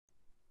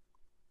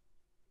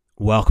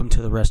Welcome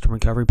to the Rest and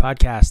Recovery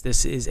Podcast.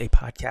 This is a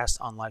podcast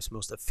on life's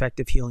most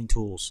effective healing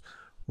tools,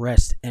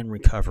 rest and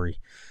recovery,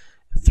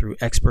 through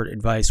expert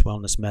advice,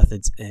 wellness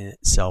methods, and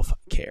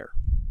self-care.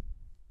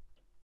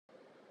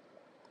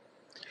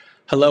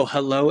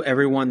 Hello,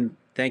 everyone.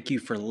 Thank you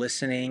for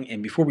listening.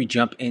 And before we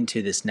jump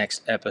into this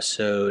next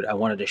episode, I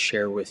wanted to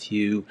share with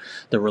you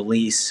the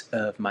release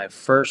of my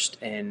first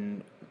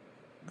and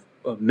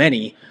of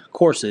many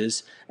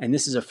courses, and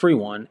this is a free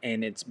one,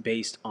 and it's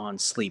based on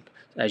sleep.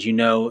 As you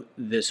know,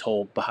 this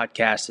whole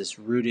podcast is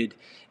rooted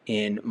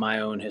in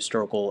my own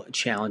historical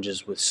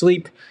challenges with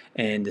sleep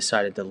and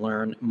decided to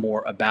learn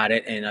more about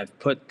it. And I've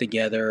put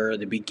together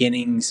the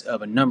beginnings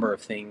of a number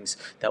of things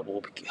that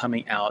will be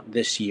coming out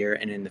this year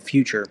and in the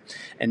future.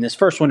 And this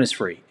first one is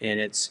free, and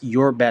it's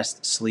Your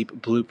Best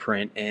Sleep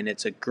Blueprint. And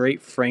it's a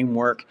great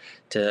framework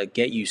to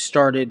get you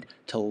started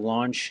to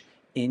launch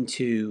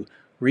into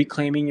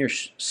reclaiming your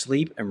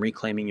sleep and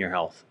reclaiming your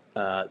health.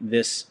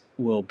 This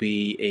will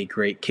be a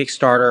great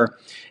Kickstarter,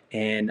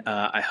 and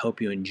I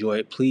hope you enjoy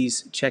it.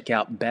 Please check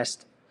out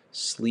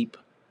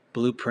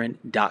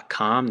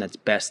bestsleepblueprint.com. That's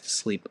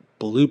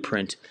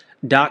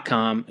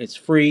bestsleepblueprint.com. It's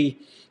free,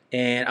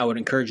 and I would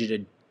encourage you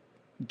to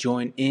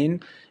join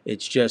in.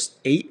 It's just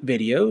 8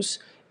 videos,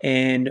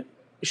 and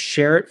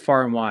share it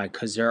far and wide,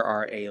 because there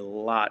are a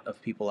lot of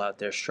people out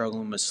there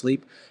struggling with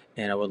sleep,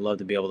 and I would love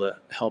to be able to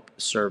help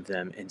serve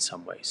them in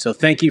some way. So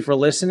thank you for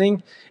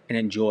listening, and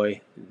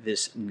enjoy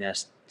this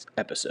next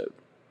episode.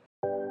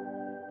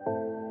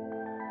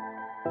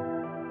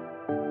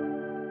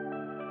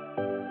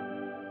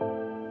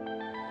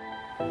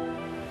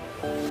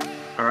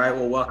 All right,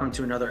 well, welcome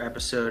to another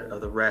episode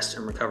of the Rest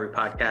and Recovery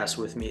Podcast.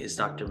 With me is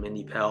Dr.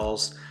 Mindy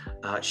Pelz.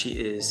 She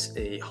is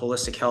a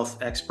holistic health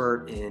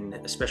expert,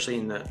 especially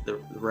in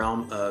the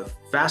realm of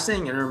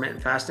fasting,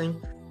 intermittent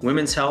fasting,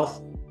 women's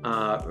health,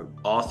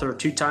 author,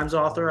 2 times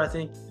author, I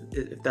think.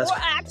 If that's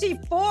actually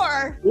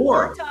four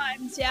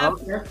times, yeah.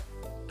 Okay.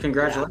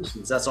 Congratulations,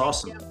 yeah. That's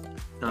awesome.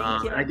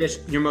 Thank you. I guess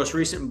your most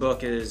recent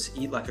book is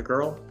Eat Like a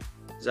Girl.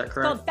 Is that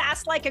correct? Called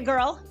Fast Like a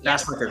Girl.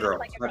 Fast Like a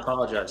Girl. I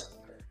apologize.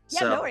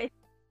 Yeah, no worries.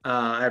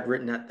 I had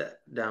written that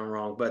down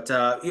wrong, but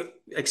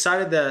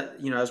excited that,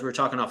 as we were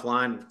talking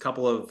offline, a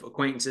couple of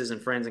acquaintances and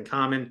friends in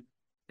common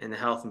in the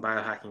health and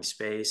biohacking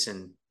space,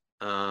 and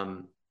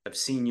I've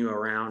seen you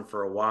around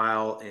for a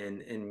while,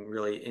 and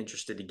really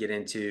interested to get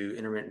into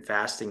intermittent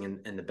fasting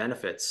and the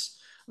benefits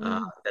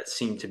that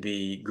seem to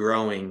be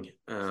growing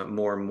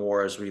more and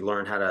more as we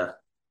learn how to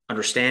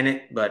understand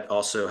it, but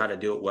also how to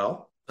do it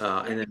well.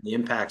 And then the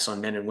impacts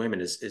on men and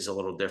women is a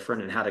little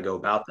different, and how to go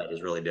about that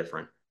is really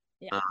different.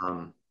 Yeah.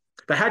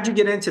 But how'd you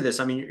get into this?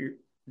 I mean,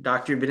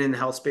 doctor, you've been in the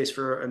health space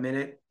for a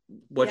minute.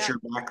 What's your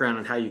background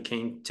and how you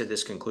came to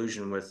this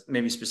conclusion with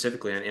maybe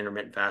specifically on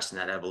intermittent fasting,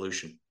 that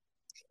evolution?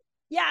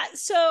 Yeah.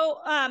 So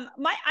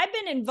I've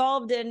been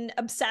involved in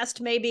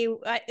obsessed, maybe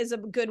is a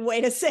good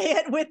way to say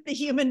it, with the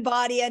human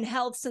body and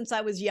health since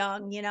I was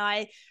young.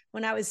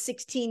 When I was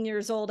 16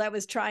 years old, I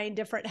was trying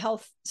different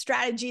health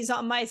strategies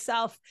on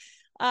myself.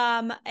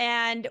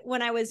 And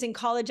when I was in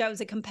college, I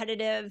was a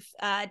competitive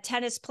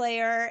tennis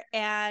player,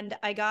 and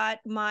I got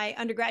my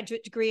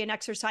undergraduate degree in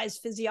exercise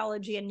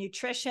physiology and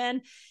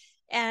nutrition,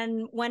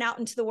 and went out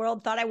into the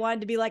world, thought I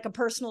wanted to be like a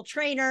personal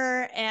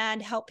trainer and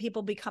help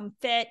people become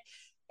fit,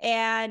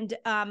 and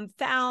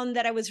found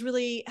that I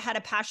had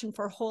a passion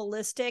for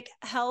holistic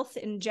health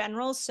in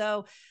general.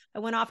 So I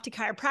went off to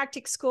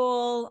chiropractic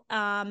school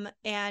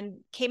and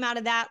came out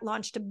of that,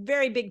 launched a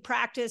very big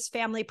practice,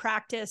 family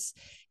practice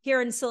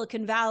here in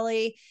Silicon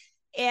Valley.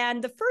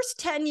 And the first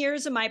 10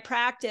 years of my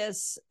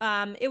practice,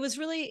 it was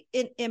really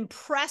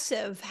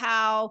impressive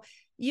how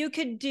you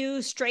could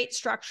do straight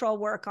structural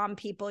work on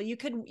people. You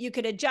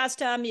could adjust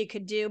them. You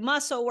could do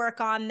muscle work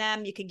on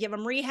them. You could give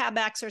them rehab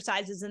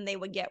exercises and they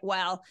would get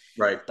well.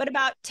 Right. But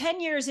about 10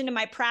 years into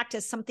my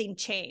practice, something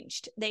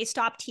changed. They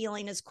stopped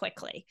healing as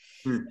quickly.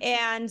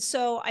 And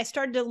so I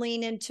started to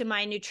lean into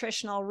my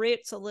nutritional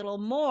roots a little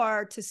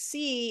more to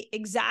see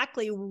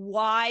exactly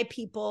why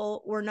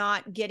people were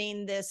not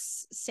getting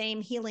this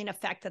same healing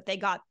effect that they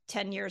got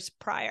 10 years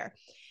prior.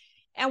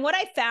 And what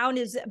I found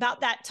is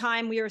about that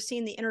time, we were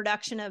seeing the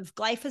introduction of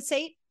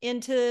glyphosate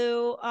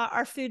into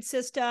our food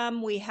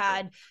system. We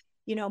had,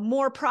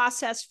 more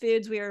processed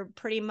foods. We were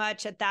pretty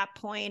much at that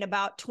point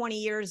about 20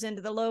 years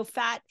into the low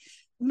fat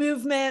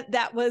movement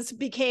that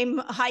became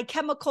high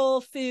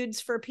chemical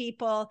foods for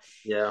people.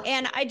 Yeah.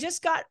 And I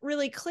just got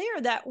really clear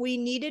that we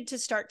needed to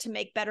start to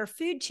make better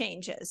food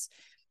changes.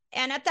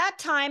 And at that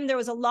time, there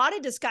was a lot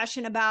of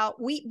discussion about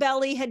wheat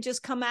belly had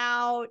just come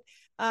out.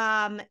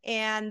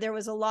 And there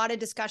was a lot of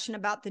discussion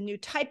about the new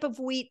type of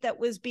wheat that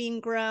was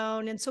being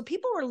grown. And so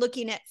people were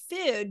looking at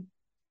food,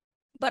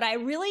 but I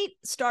really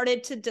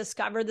started to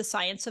discover the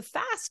science of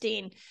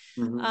fasting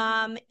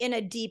in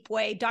a deep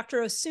way. Dr.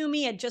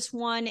 Osumi had just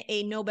won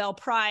a Nobel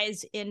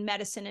Prize in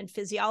medicine and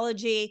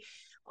physiology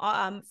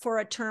for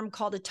a term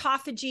called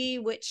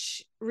autophagy,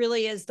 which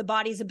really is the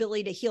body's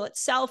ability to heal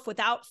itself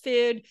without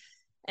food.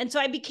 And so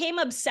I became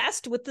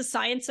obsessed with the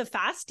science of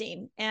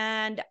fasting,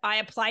 and I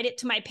applied it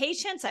to my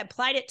patients. I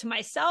applied it to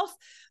myself.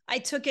 I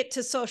took it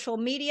to social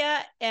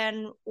media.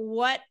 And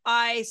what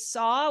I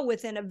saw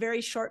within a very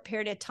short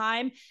period of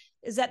time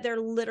is that there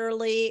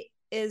literally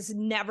is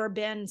never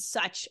been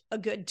such a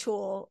good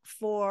tool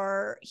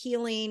for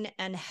healing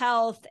and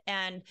health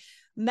and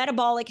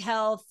metabolic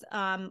health,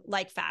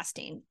 like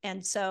fasting.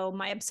 And so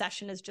my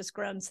obsession has just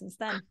grown since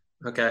then.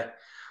 Okay.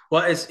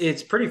 Well,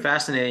 it's pretty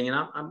fascinating, and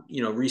I'm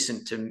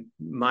recent to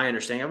my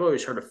understanding. I've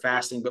always heard of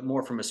fasting, but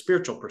more from a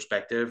spiritual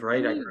perspective,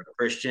 right? I'm a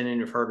Christian, and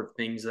you've heard of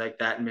things like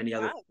that, and many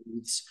other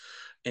foods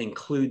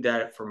include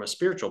that from a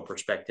spiritual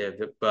perspective,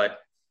 but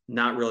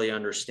not really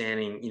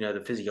understanding,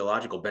 the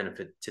physiological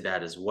benefit to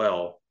that as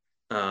well.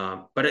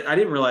 But I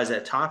didn't realize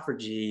that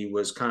autophagy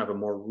was kind of a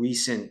more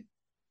recent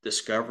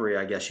discovery,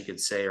 I guess you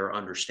could say, or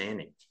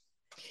understanding.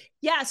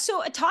 Yeah,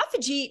 so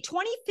autophagy,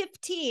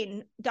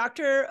 2015,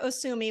 Dr.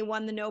 Osumi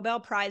won the Nobel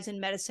Prize in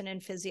Medicine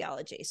and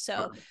Physiology.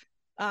 So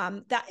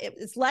that it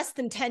was less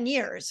than 10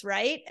 years,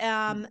 right?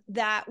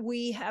 That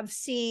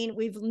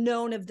we've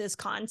known of this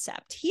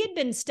concept. He had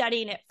been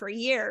studying it for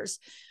years,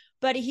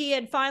 but he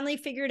had finally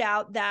figured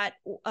out that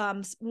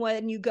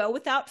when you go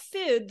without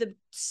food, the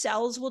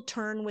cells will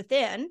turn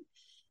within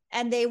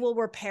and they will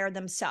repair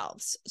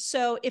themselves.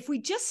 So if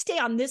we just stay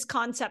on this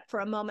concept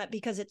for a moment,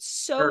 because it's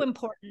so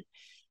important,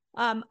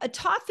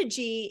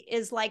 autophagy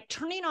is like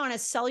turning on a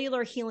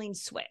cellular healing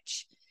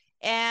switch.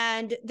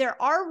 And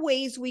there are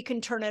ways we can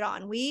turn it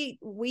on. We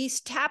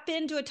tap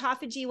into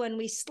autophagy when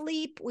we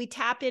sleep. We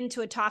tap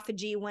into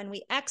autophagy when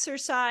we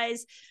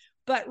exercise.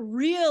 But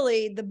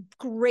really, the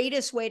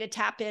greatest way to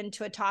tap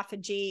into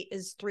autophagy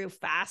is through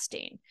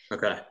fasting.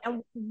 Okay.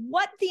 And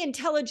what the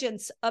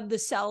intelligence of the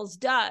cells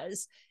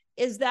does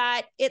is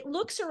that it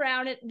looks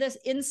around at this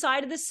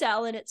inside of the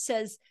cell and it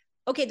says,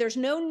 okay, there's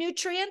no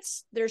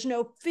nutrients, there's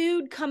no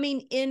food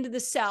coming into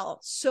the cell.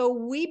 So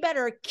we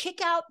better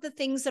kick out the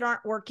things that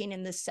aren't working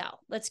in the cell.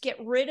 Let's get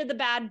rid of the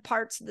bad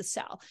parts of the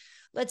cell.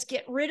 Let's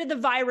get rid of the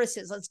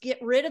viruses. Let's get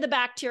rid of the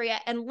bacteria,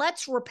 and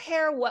let's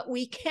repair what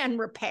we can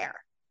repair.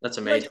 That's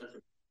amazing.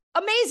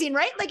 Like, amazing,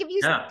 right? Like if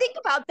you think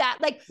about that,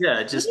 like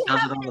it just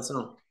does it on its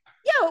own.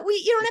 Yeah,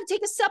 you don't have to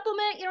take a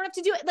supplement. You don't have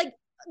to do it. Like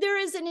there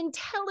is an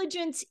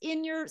intelligence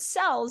in your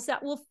cells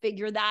that will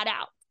figure that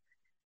out.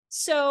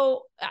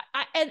 So,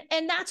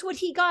 and that's what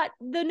he got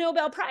the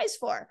Nobel Prize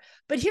for.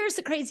 But here's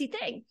the crazy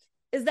thing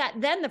is that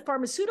then the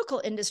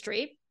pharmaceutical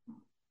industry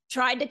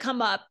tried to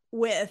come up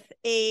with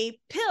a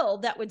pill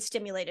that would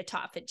stimulate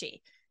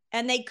autophagy,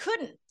 and they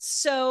couldn't.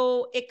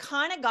 So it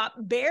kind of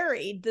got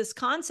buried. This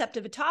concept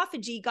of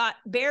autophagy got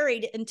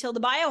buried until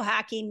the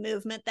biohacking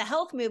movement, the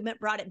health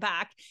movement, brought it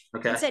back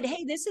and said,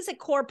 hey, this is a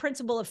core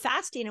principle of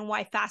fasting and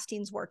why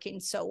fasting's working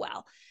so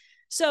well.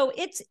 So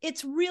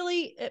it's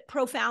really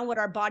profound what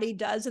our body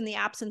does in the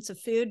absence of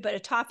food, but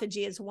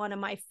autophagy is one of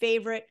my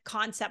favorite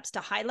concepts to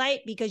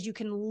highlight because you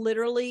can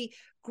literally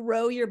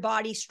grow your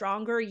body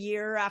stronger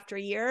year after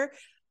year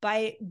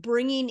by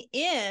bringing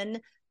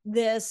in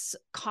this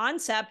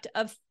concept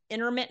of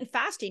intermittent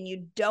fasting.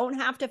 You don't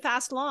have to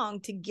fast long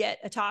to get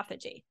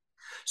autophagy.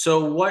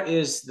 So what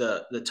is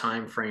the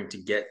time frame to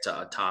get to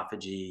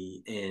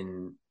autophagy?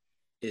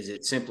 Is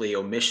it simply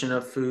omission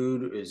of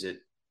food? Is it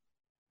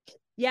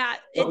Yeah,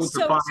 let's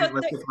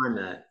define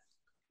that.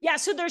 Yeah,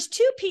 so there's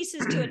two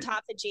pieces to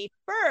autophagy.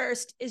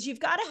 First is you've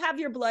got to have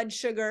your blood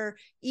sugar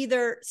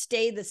either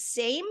stay the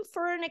same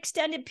for an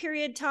extended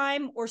period of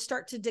time or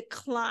start to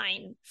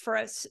decline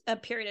for a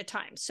period of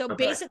time. So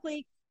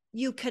basically,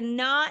 you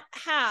cannot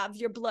have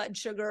your blood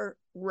sugar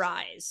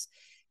rise.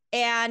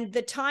 And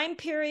the time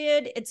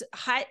period, it's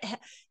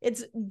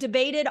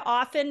debated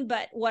often,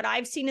 but what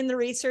I've seen in the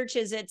research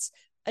is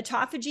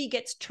autophagy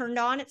gets turned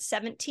on at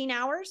 17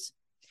 hours.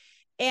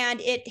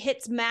 And it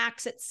hits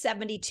max at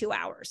 72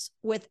 hours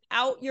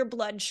without your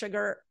blood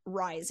sugar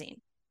rising.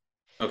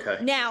 Okay.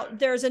 Now,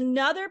 there's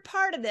another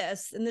part of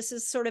this, and this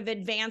is sort of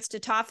advanced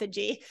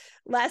autophagy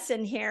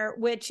lesson here,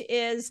 which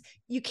is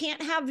you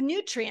can't have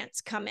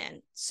nutrients come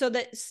in. So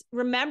that,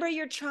 remember,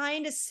 you're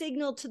trying to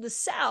signal to the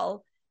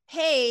cell,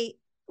 hey,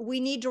 we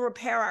need to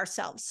repair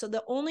ourselves. So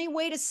the only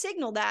way to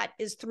signal that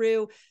is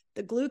through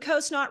the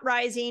glucose not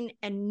rising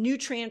and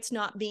nutrients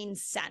not being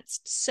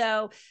sensed.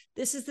 So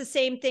this is the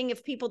same thing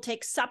if people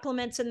take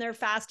supplements in their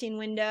fasting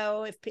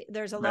window. If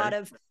there's a lot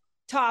of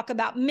talk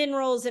about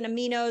minerals and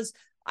aminos,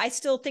 I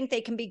still think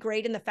they can be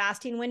great in the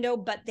fasting window,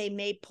 but they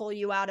may pull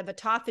you out of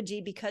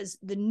autophagy because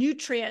the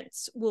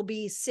nutrients will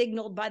be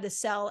signaled by the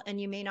cell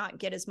and you may not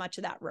get as much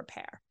of that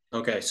repair.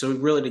 Okay. So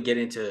really to get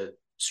into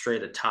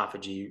straight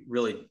autophagy,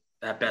 really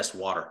at best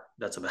water.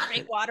 That's about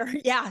straight water.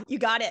 Yeah, you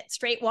got it.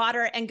 Straight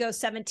water and go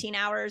 17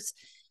 hours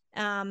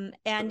and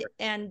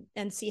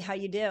see how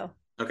you do.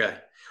 Okay.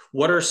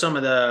 What are some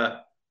of the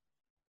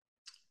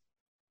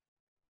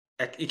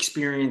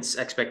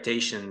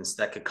expectations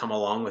that could come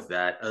along with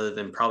that other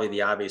than probably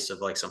the obvious of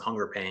like some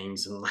hunger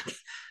pangs and like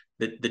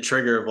the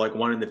trigger of like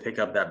wanting to pick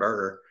up that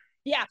burger?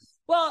 Yeah.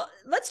 Well,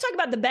 let's talk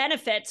about the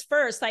benefits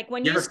first. Like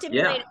when you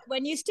stimulate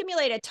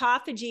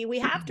autophagy, we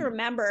have to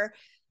remember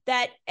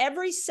that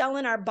every cell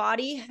in our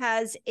body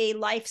has a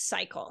life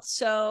cycle.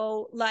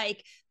 So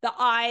like the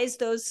eyes,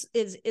 those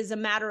is a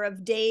matter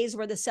of days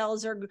where the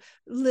cells are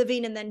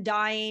living and then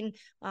dying.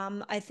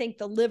 I think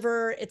the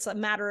liver, it's a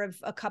matter of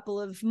a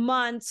couple of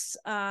months.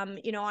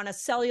 You know, on a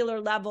cellular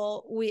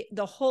level,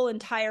 the whole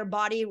entire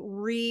body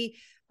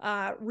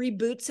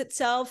reboots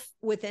itself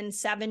within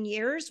 7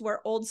 years,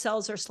 where old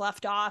cells are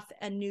sloughed off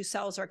and new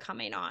cells are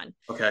coming on.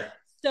 Okay.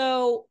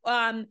 So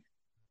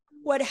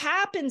what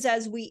happens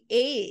as we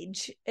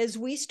age is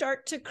we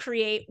start to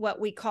create what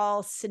we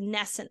call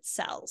senescent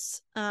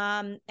cells.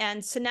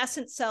 And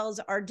senescent cells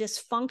are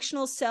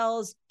dysfunctional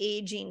cells,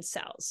 aging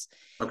cells.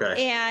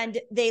 Okay. And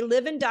they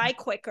live and die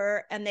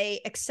quicker, and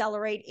they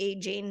accelerate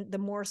aging the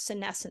more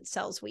senescent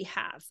cells we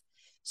have.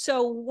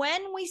 So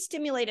when we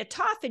stimulate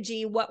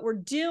autophagy, what we're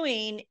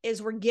doing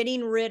is we're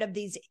getting rid of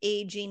these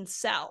aging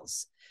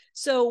cells.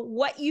 So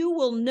what you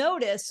will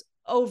notice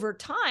over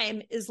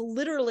time is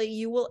literally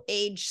you will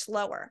age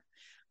slower.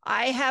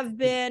 I have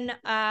been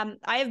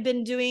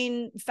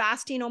doing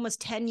fasting almost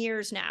 10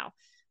 years now,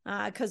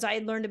 because I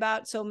learned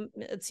about, so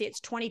let's see, it's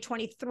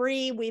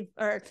 2023. We're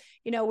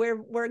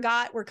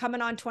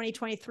coming on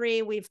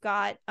 2023. We've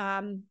got,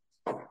 so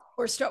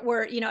a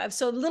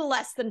little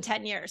less than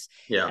 10 years.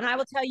 Yeah. And I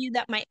will tell you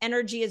that my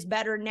energy is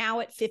better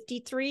now at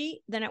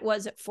 53 than it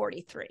was at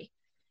 43.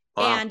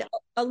 Wow. And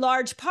a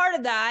large part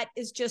of that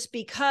is just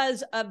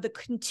because of the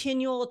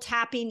continual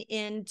tapping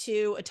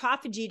into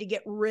autophagy to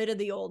get rid of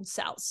the old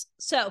cells.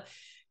 So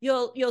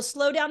you'll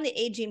slow down the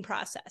aging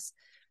process.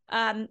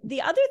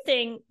 The other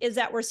thing is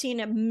that we're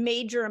seeing a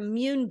major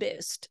immune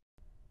boost.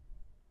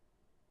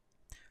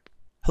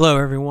 Hello,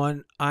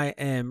 everyone. I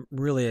am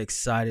really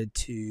excited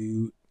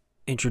to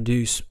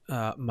introduce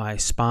my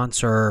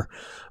sponsor,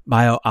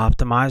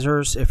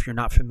 BioOptimizers. If you're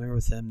not familiar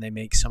with them, they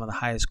make some of the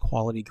highest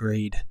quality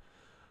grade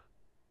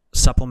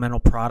supplemental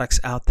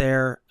products out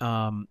there.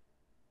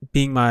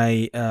 Being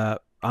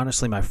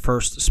honestly my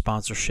first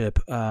sponsorship,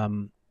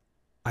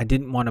 I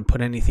didn't want to put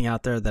anything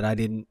out there that I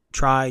didn't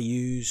try,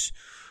 use,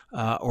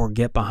 or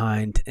get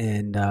behind,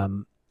 and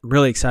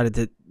really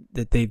excited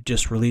that they've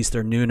just released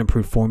their new and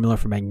improved formula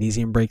for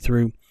Magnesium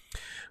Breakthrough,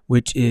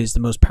 which is the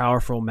most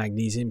powerful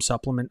magnesium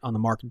supplement on the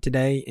market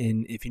today.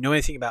 And if you know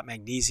anything about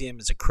magnesium,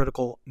 it's a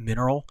critical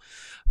mineral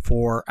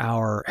for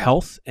our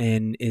health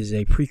and is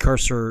a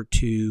precursor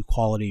to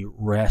quality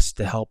rest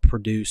to help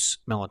produce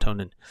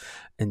melatonin.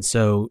 And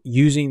so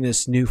using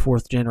this new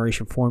 4th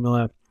generation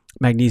formula,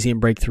 Magnesium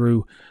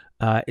Breakthrough,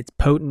 it's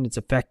potent, it's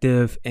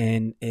effective,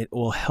 and it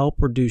will help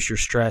reduce your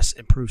stress,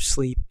 improve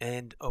sleep,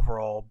 and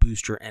overall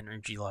boost your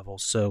energy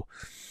levels. So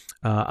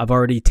I've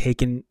already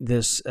taken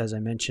this, as I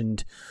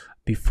mentioned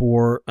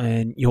before,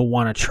 and you'll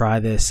want to try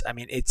this. I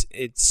mean,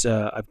 it's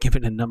I've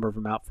given a number of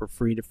them out for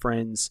free to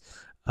friends,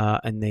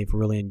 and they've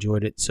really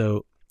enjoyed it.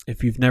 So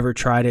if you've never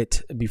tried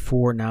it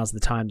before, now's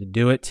the time to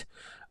do it.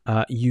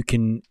 You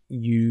can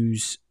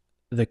use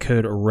the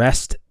code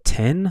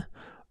REST10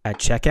 at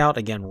checkout.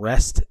 Again,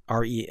 REST,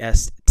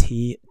 REST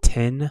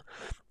 10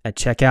 at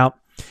checkout.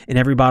 In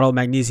every bottle of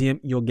magnesium,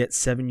 you'll get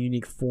 7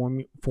 unique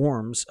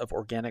forms of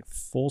organic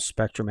full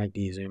spectrum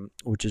magnesium,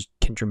 which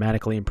can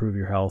dramatically improve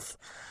your health.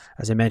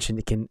 As I mentioned,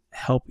 it can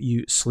help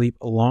you sleep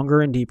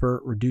longer and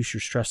deeper, reduce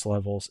your stress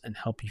levels, and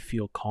help you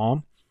feel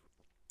calm.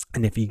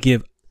 And if you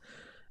give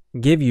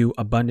you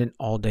abundant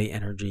all-day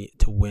energy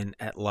to win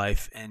at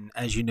life. And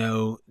as you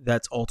know,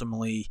 that's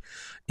ultimately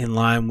in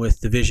line with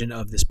the vision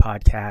of this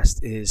podcast,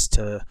 is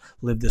to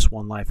live this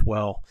one life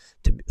well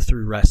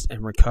through rest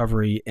and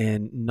recovery.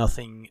 And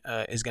nothing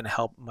is going to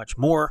help much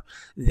more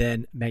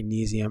than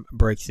Magnesium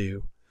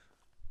Breakthrough.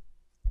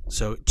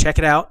 So check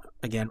it out.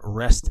 Again,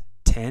 REST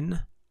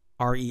 10,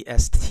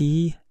 REST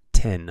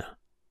 10.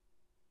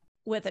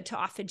 With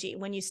autophagy,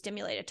 when you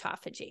stimulate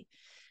autophagy.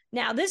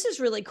 Now, this is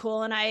really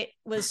cool, and I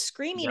was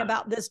screaming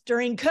about this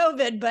during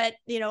COVID, but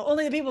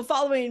only the people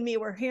following me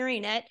were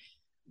hearing it.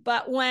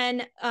 But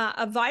when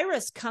a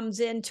virus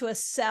comes into a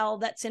cell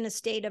that's in a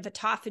state of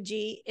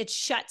autophagy, it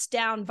shuts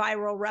down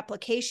viral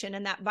replication,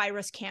 and that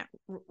virus can't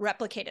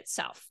replicate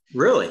itself.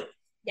 Really?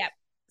 Yep.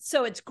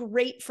 So it's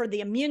great for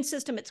the immune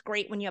system. It's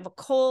great when you have a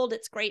cold.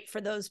 It's great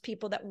for those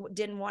people that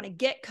didn't want to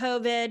get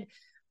COVID.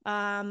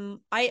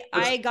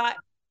 I got...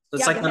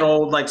 It's like that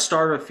old,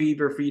 start a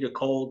fever, feed a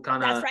cold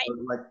kind of. That's right.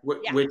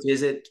 Which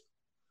is it?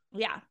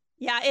 Yeah.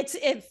 It's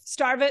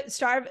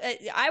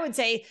I would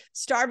say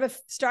starve a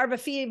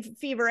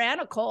fever and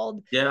a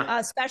cold. Yeah.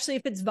 Especially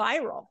if it's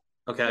viral.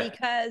 Okay.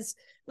 Because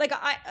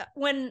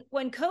when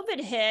COVID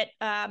hit,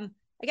 I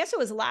guess it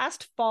was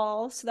last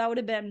fall, so that would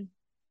have been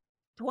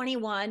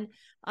 21.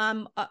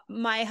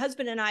 My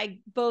husband and I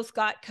both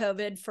got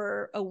COVID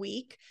for a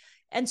week.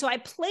 And so I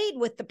played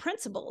with the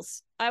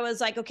principles. I was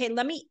like, okay,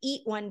 let me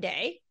eat one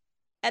day,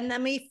 and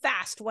let me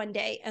fast one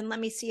day, and let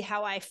me see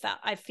how I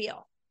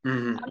feel.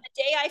 Mm-hmm. On the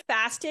day I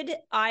fasted,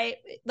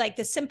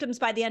 the symptoms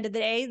by the end of the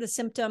day, the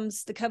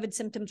COVID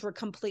symptoms were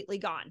completely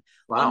gone.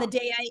 Wow. On the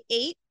day I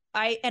ate,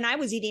 I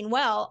was eating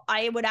well,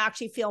 I would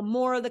actually feel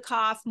more of the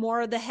cough,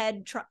 more of the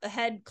head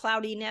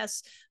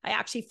cloudiness. I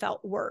actually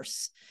felt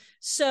worse.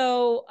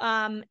 So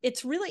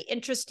it's really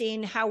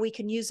interesting how we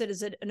can use it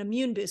as an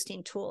immune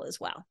boosting tool as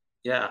well.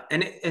 Yeah,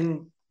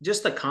 and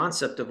just the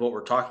concept of what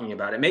we're talking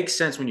about, it makes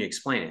sense when you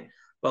explain it,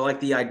 but like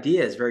the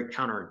idea is very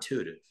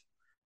counterintuitive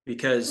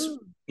because,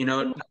 you In know,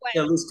 what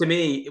way? at least to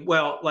me,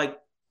 well, like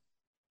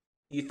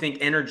you think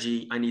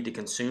energy, I need to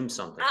consume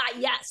something, Ah,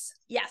 yes,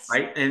 yes,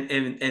 right? And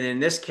in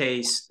this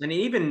case, and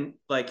even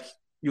like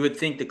you would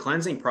think the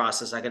cleansing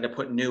process, I got to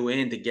put new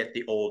in to get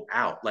the old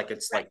out, like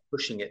it's right. like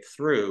pushing it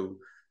through.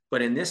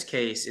 But in this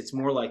case, it's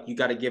more like you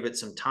got to give it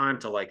some time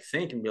to like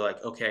think and be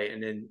like, okay,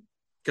 and then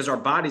because our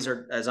bodies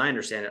are, as I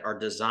understand it, are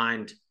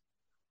designed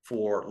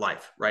for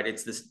life, right?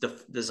 It's this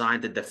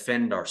designed to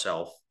defend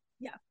ourselves,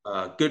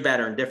 Yeah. good, bad,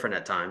 or indifferent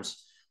at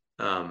times.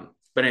 But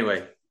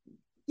anyway,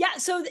 Yeah.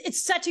 So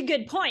it's such a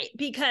good point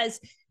because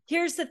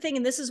here's the thing,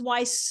 and this is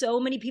why so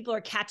many people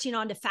are catching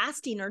on to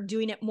fasting or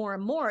doing it more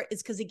and more,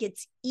 is because it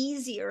gets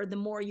easier the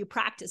more you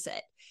practice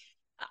it.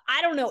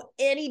 I don't know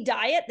any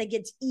diet that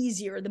gets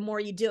easier the more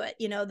you do it,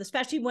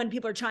 especially when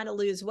people are trying to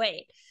lose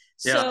weight.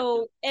 yeah,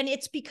 So, and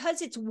it's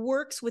because it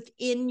works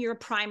within your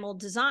primal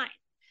design.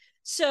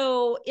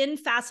 So in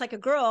Fast Like a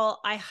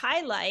Girl, I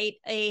highlight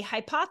a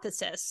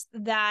hypothesis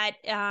that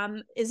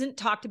isn't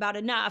talked about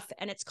enough,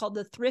 and it's called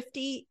the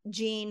thrifty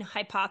gene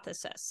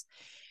hypothesis.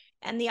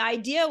 And the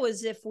idea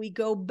was if we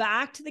go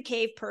back to the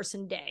cave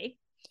person day,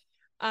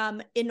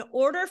 in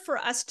order for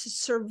us to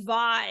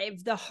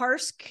survive the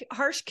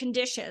harsh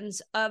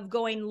conditions of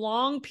going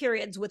long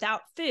periods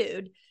without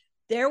food,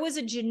 there was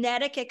a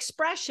genetic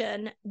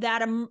expression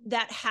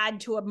that had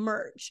to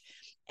emerge.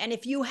 And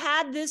if you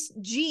had this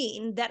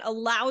gene that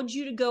allowed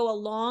you to go a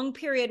long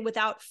period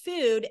without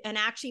food and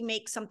actually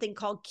make something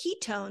called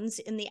ketones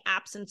in the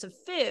absence of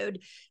food,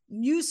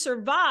 you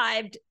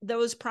survived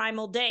those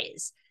primal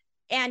days.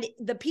 And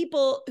the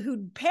people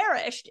who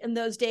perished in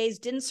those days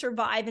didn't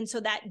survive. And so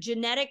that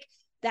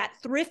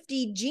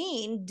thrifty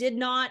gene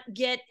didn't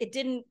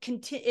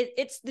continue.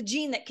 It's the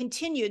gene that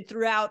continued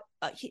throughout,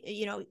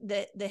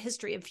 the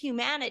history of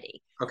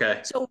humanity.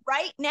 okay, So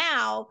right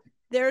now,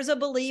 there's a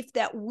belief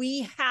that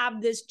we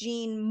have this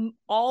gene,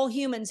 all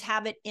humans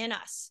have it in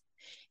us.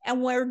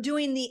 And we're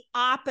doing the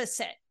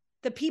opposite.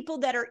 The people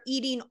that are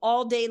eating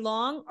all day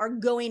long are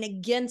going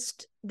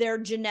against their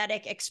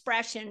genetic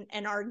expression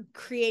and are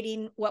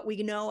creating what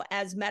we know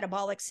as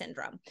metabolic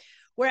syndrome.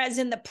 Whereas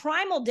in the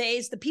primal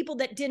days, the people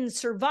that didn't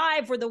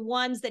survive were the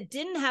ones that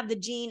didn't have the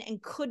gene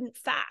and couldn't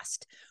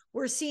fast.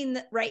 We're seeing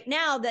that right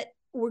now that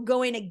we're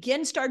going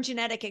against our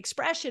genetic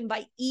expression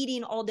by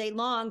eating all day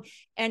long,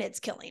 and it's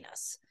killing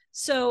us.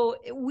 So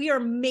we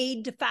are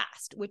made to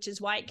fast, which is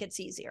why it gets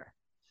easier.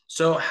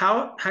 so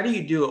how do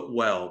you do it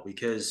well?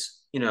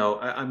 Because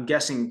I'm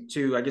guessing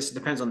too. I guess it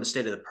depends on the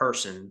state of the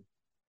person,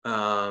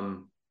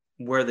 um,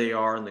 where they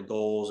are and the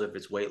goals. If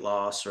it's weight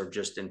loss or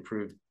just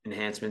improved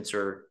enhancements,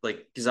 or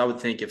like, because I would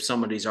think if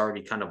somebody's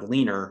already kind of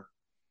leaner,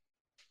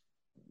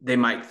 they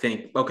might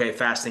think, okay,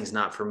 fasting's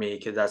not for me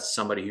because that's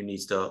somebody who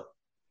needs to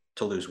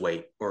lose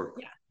weight. Or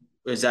Yeah.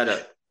 is that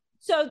a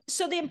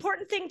So the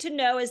important thing to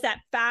know is that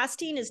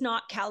fasting is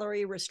not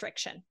calorie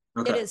restriction. It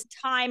okay? is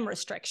time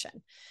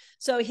restriction.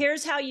 So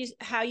here's how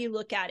you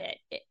look at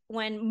it.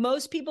 When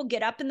most people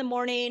get up in the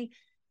morning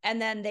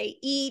and then they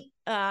eat,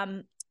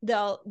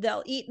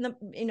 they'll eat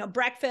in the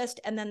breakfast,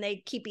 and then they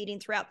keep eating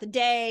throughout the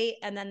day,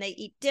 and then they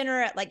eat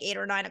dinner at like 8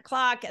 or 9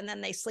 o'clock, and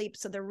then they sleep.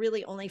 So they're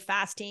really only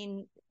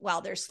fasting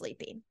while they're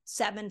sleeping,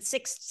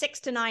 6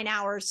 to 9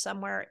 hours,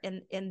 somewhere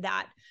in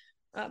that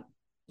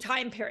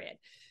time period.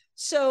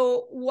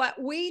 So what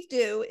we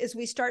do is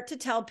we start to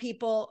tell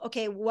people,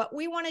 okay, what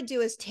we want to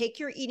do is take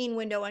your eating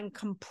window and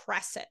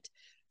compress it.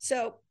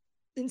 So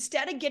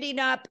instead of getting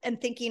up and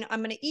thinking, I'm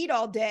going to eat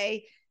all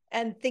day,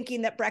 and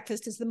thinking that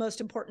breakfast is the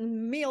most important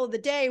meal of the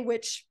day,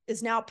 which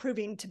is now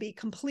proving to be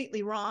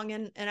completely wrong.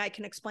 And I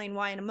can explain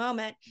why in a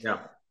moment. Yeah.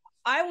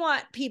 I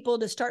want people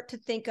to start to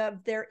think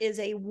of there is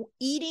a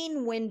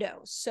eating window.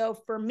 So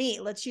for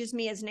me, let's use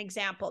me as an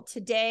example.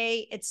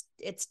 Today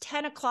it's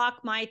 10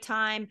 o'clock my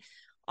time.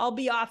 I'll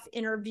be off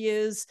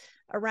interviews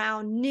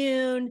around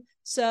noon.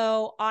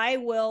 So I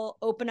will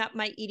open up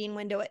my eating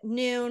window at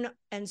noon.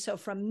 And so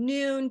from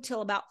noon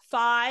till about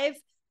 5,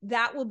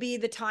 that will be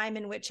the time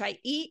in which I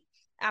eat.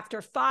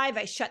 After 5,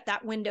 I shut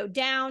that window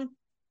down,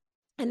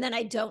 and then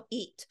I don't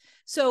eat.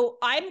 So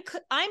I'm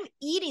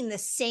eating the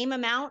same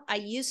amount I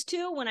used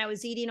to when I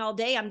was eating all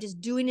day. I'm just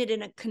doing it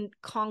in a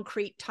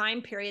concrete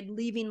time period,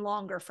 leaving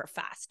longer for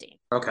fasting.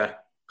 Okay.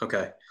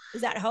 Okay.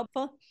 Is that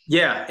helpful?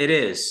 Yeah, it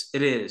is.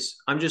 It is.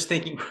 I'm just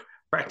thinking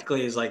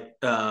practically is like,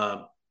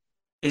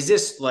 is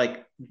this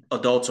like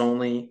adults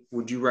only?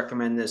 Would you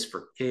recommend this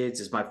for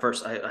kids? Is my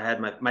first, I had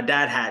my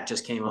dad hat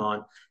just came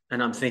on,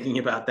 and I'm thinking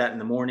about that in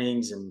the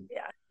mornings, and,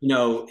 Yeah.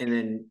 and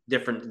then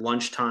different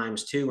lunch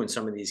times too, when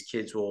some of these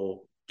kids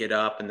will get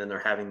up and then they're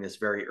having this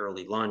very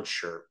early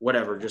lunch or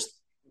whatever,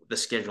 just the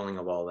scheduling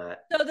of all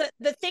that? So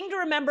the thing to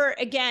remember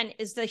again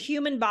is the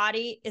human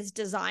body is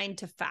designed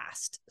to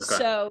fast. Okay.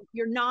 So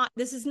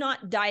this is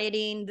not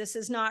dieting, this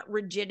is not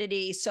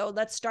rigidity. So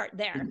let's start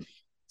there.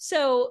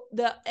 So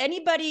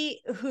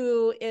anybody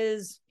who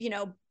is,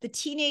 the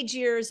teenage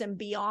years and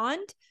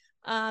beyond,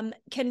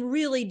 can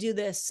really do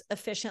this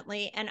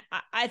efficiently. And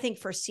I think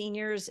for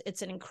seniors,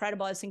 it's an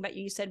incredible, I was thinking about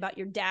you said about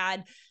your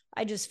dad.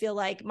 I just feel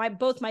like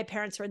both my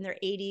parents are in their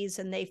 80s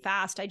and they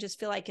fast. I just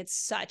feel like it's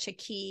such a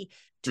key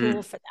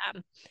tool for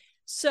them.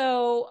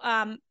 So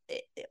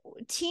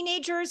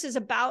teenagers is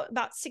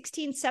about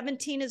 16,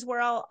 17 is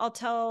where I'll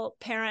tell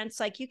parents,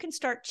 like, you can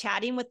start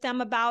chatting with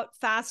them about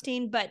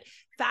fasting, but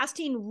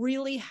fasting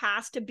really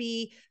has to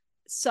be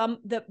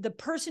the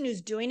person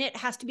who's doing it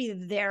has to be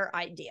their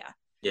idea.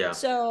 Yeah.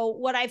 So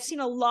what I've seen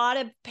a lot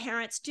of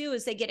parents do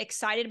is they get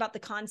excited about the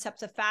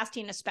concepts of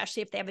fasting,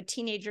 especially if they have a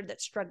teenager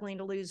that's struggling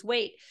to lose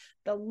weight.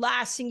 The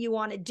last thing you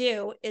want to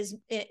do is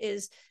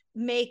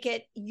make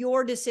it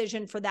your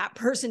decision for that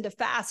person to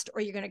fast,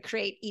 or you're going to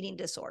create eating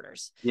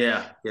disorders.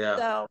 Yeah.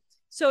 Yeah.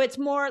 So it's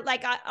more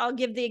like, I'll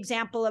give the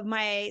example of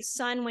my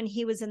son when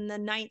he was in the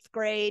 9th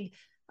grade.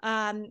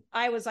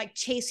 I was like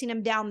chasing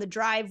him down the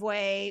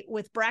driveway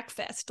with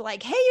breakfast,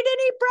 like, hey, you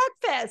didn't eat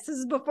breakfast. This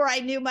is before I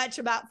knew much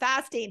about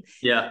fasting.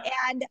 Yeah.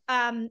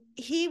 And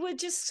he would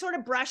just sort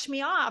of brush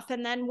me off.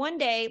 And then one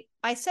day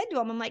I said to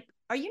him, I'm like,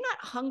 are you not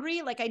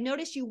hungry? Like, I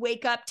noticed you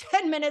wake up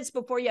 10 minutes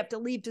before you have to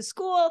leave to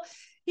school.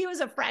 He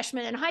was a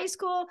freshman in high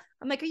school.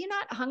 I'm like, are you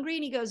not hungry?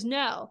 And he goes,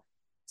 no.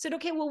 I said,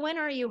 okay, well, when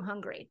are you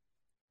hungry?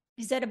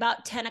 He said,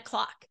 about 10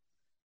 o'clock.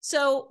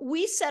 So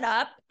we set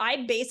up,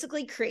 I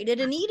basically created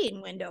an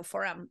eating window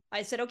for him.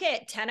 I said, okay,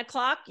 at 10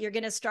 o'clock, you're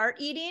going to start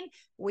eating.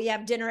 We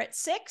have dinner at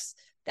 6.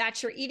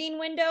 That's your eating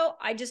window.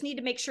 I just need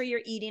to make sure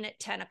you're eating at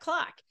 10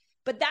 o'clock.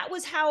 But that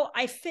was how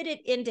I fit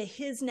it into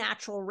his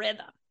natural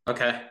rhythm.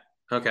 Okay.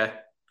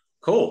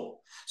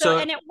 Cool. So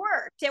and it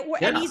worked. Yeah.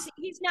 And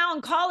he's now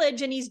in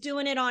college and he's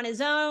doing it on his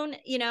own,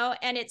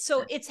 and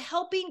it's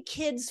helping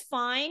kids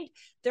find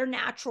their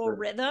natural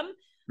rhythm.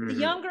 The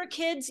younger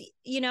kids,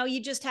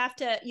 you just have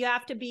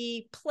to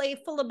be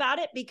playful about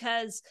it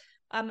because,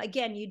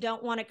 again, you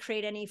don't want to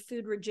create any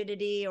food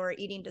rigidity or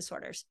eating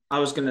disorders. I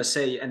was going to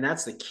say, and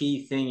that's the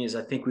key thing is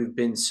I think we've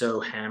been so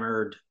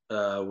hammered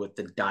with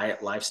the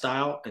diet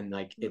lifestyle and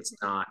like it's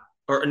not,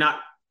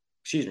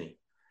 excuse me,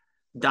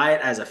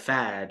 diet as a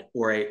fad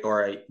or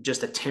a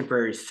just a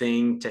temporary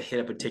thing to hit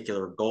a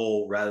particular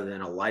goal rather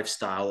than a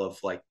lifestyle of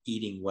like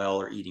eating well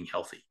or eating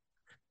healthy.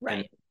 Right.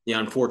 And the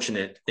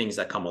unfortunate things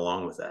that come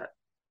along with that.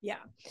 Yeah.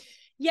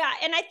 Yeah.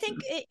 And I think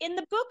in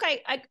the book,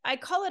 I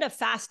call it a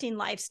fasting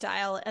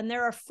lifestyle, and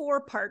there are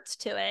 4 parts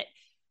to it.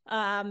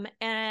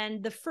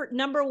 And the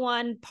number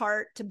one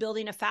part to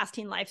building a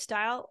fasting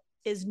lifestyle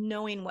is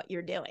knowing what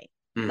you're doing.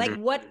 Like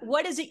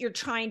what is it you're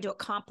trying to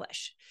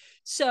accomplish?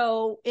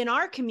 So in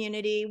our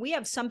community, we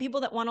have some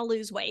people that want to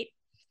lose weight.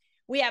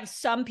 We have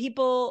some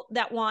people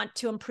that want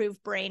to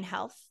improve brain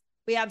health.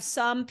 We have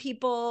some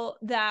people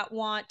that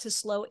want to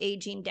slow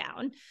aging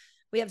down.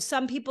 We have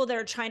some people that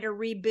are trying to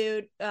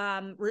reboot,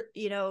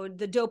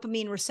 the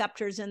dopamine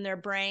receptors in their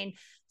brain.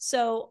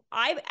 So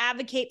I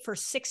advocate for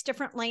 6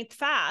 different length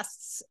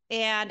fasts,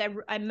 and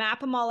I map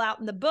them all out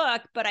in the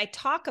book, but I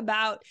talk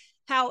about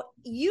how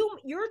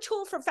your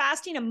tool for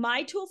fasting and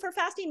my tool for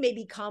fasting may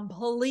be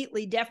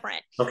completely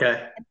different.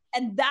 Okay.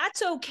 And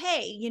that's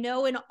okay.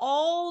 In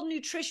all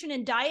nutrition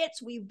and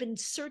diets, we've been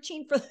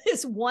searching for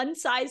this one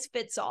size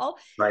fits all.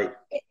 Right.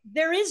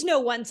 There is no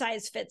one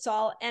size fits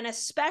all. And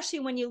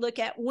especially when you look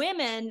at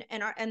women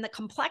and the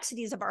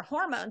complexities of our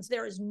hormones,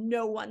 there is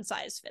no one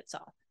size fits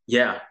all.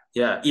 Yeah.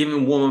 Yeah.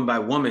 Even woman by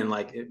woman,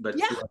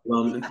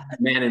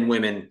 man and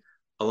women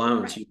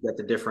alone. Right. So you've got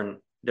the different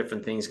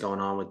things going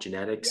on with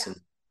genetics and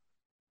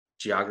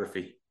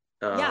geography.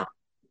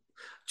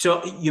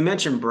 So you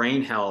mentioned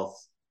brain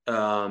health.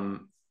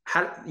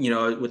 How,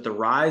 with the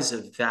rise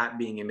of that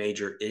being a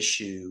major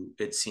issue,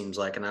 it seems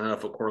like, and I don't know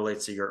if it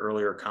correlates to your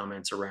earlier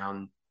comments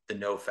around the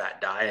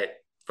no-fat diet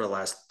for the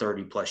last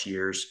 30 plus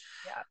years.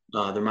 Yeah.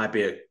 There might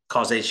be a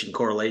causation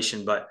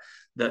correlation, but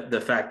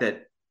the fact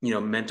that,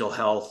 mental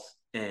health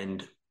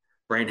and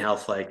brain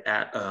health, like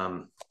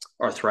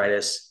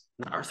Alzheimer's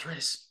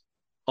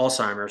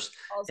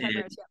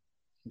and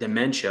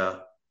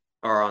dementia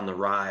are on the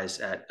rise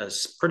at a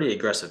pretty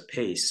aggressive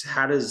pace.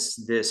 How does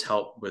this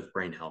help with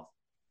brain health?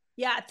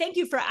 Yeah, thank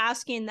you for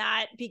asking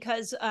that,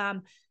 because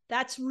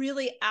that's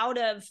really out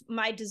of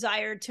my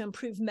desire to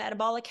improve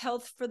metabolic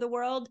health for the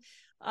world.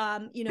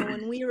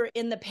 When we were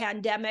in the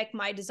pandemic,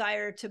 my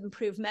desire to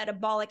improve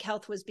metabolic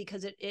health was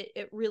because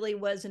it really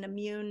was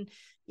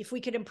if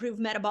we could improve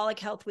metabolic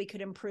health, we could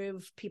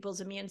improve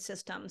people's immune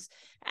systems.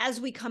 As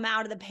we come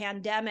out of the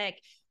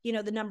pandemic,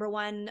 the number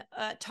one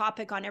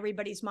topic on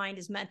everybody's mind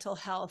is mental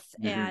health.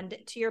 And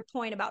to your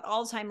point about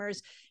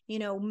Alzheimer's,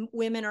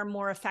 women are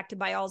more affected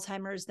by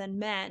Alzheimer's than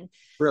men.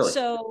 Really?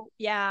 So,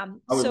 yeah.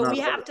 So we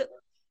have to,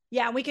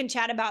 we can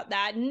chat about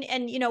that.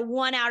 And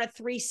 1 out of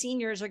 3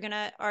 seniors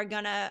are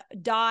gonna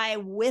die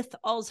with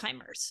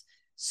Alzheimer's.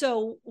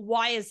 So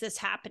why is this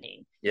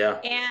happening? Yeah.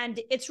 And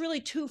it's really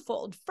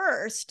twofold.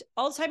 First,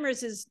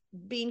 Alzheimer's is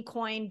being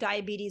coined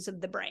diabetes of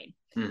the brain.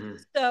 Mm-hmm.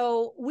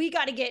 So we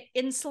got to get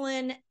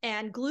insulin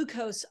and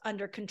glucose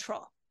under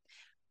control.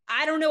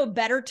 I don't know a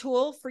better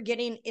tool for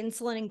getting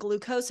insulin and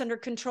glucose under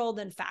control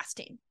than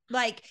fasting.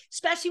 Like,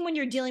 especially when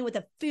you're dealing with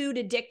a food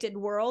addicted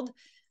world,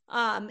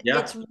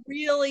 it's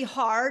really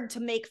hard to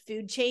make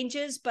food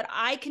changes, but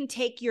I can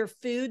take your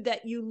food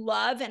that you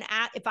love and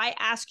if I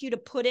ask you to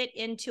put it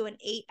into an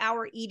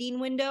 8-hour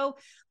eating window,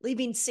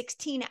 leaving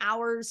 16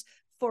 hours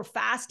for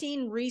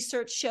fasting,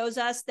 research shows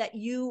us that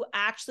you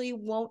actually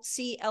won't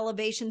see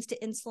elevations to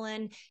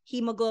insulin,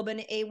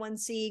 hemoglobin,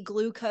 A1C,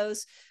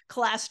 glucose,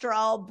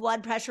 cholesterol,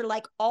 blood pressure,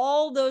 like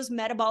all those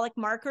metabolic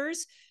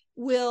markers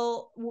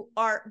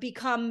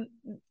become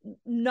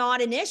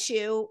not an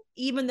issue,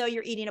 even though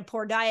you're eating a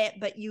poor diet,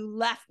 but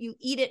you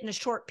eat it in a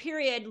short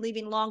period,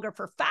 leaving longer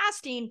for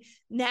fasting.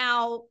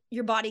 Now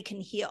your body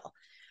can heal.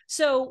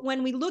 So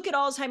when we look at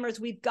Alzheimer's,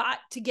 we've got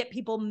to get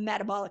people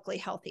metabolically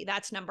healthy.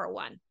 That's number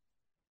one.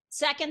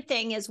 Second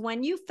thing is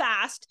when you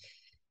fast,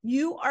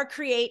 you are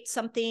create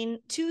something,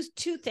 two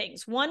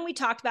things. One we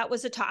talked about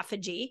was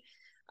autophagy,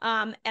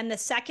 and the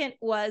second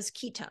was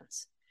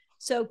ketones.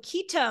 So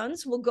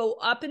ketones will go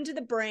up into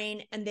the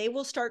brain and they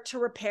will start to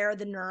repair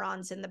the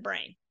neurons in the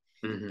brain.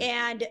 Mm-hmm.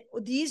 And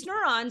these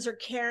neurons are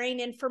carrying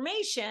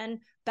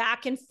information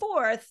back and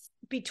forth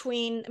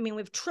between, we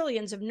have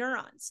trillions of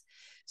neurons.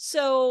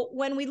 So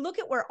when we look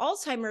at where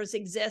Alzheimer's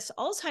exists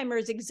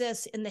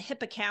in the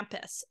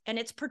hippocampus, and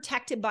it's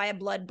protected by a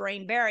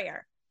blood-brain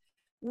barrier.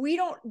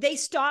 They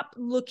stopped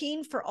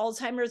looking for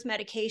Alzheimer's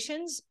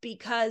medications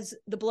because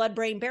the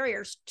blood-brain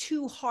barrier is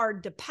too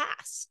hard to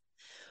pass.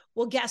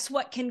 Well, guess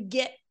what can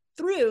get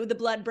through the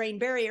blood-brain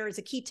barrier is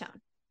a ketone.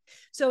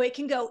 So it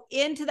can go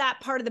into that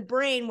part of the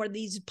brain where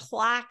these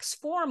plaques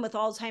form with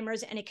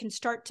Alzheimer's, and it can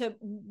start to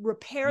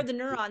repair the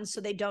neurons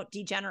so they don't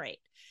degenerate.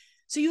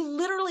 So you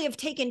literally have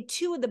taken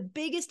two of the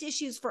biggest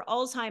issues for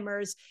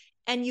Alzheimer's,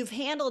 and you've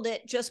handled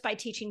it just by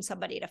teaching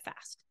somebody to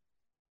fast.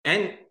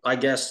 And I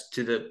guess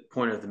to the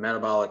point of the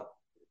metabolic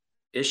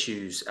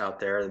issues out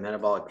there, the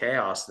metabolic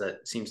chaos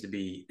that seems to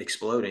be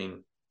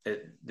exploding,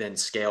 it then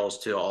scales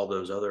to all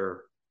those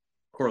other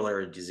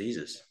corollary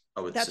diseases.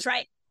 That's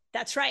right.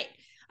 That's right.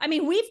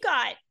 We've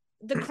got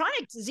the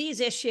chronic disease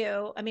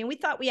issue. We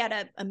thought we had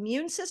an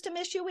immune system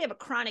issue. We have a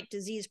chronic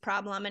disease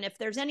problem. And if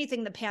there's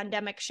anything the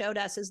pandemic showed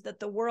us is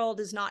that the world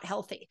is not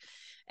healthy.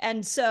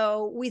 And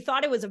so we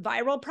thought it was a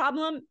viral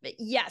problem.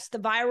 Yes, the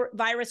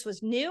virus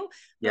was new,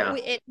 but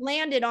it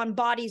landed on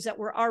bodies that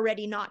were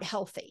already not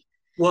healthy.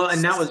 Well,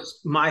 and that was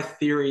my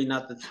theory,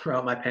 not to throw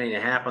out my penny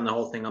and a half on the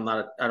whole thing.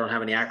 I don't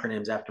have any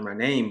acronyms after my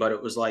name, but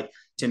it was like,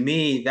 to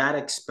me, that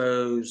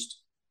exposed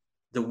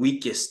the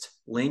weakest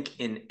link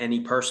in any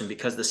person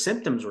because the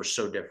symptoms were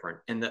so different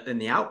and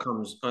the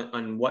outcomes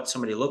on what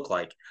somebody looked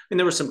like.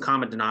 There were some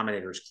common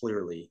denominators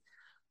clearly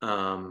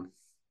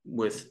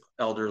with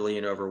elderly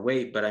and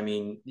overweight, but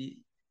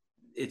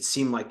it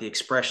seemed like the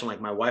expression,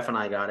 like my wife and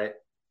I got it,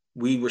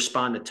 we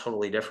responded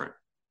totally different.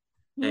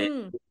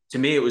 And to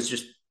me, it was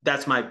just,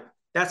 that's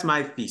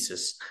my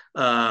thesis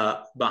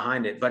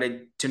behind it. But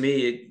to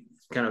me, it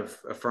kind of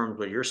affirms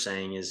what you're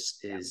saying is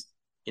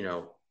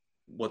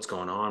what's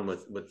going on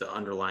with the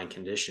underlying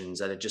conditions,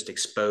 that it just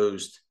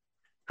exposed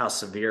how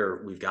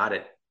severe we've got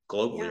it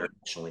globally or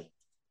nationally.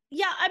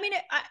 Yeah.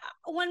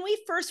 When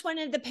we first went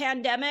into the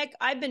pandemic,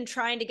 I've been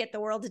trying to get the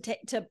world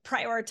to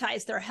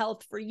prioritize their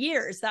health for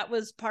years. That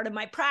was part of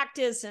my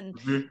practice and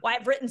why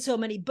I've written so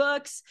many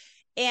books.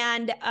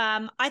 And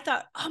I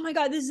thought, oh my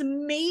God, this is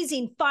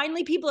amazing.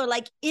 Finally, people are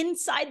like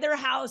inside their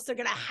house. They're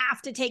going to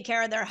have to take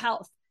care of their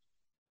health.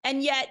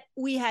 And yet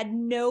we had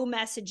no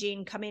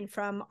messaging coming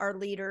from our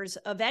leaders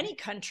of any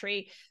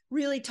country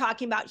really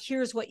talking about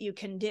here's what you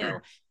can do.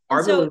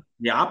 So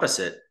the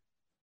opposite.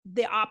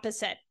 The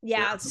opposite.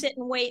 Yeah. Sit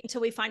and wait until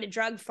we find a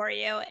drug for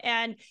you.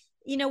 And,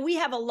 we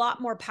have a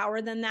lot more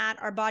power than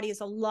that. Our body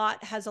has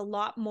a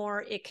lot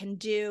more it can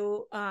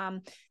do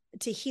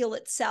to heal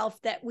itself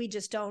that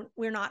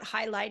we're not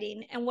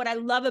highlighting. And what I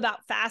love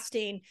about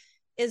fasting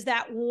is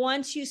that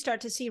once you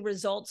start to see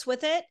results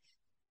with it,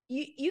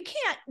 you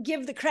can't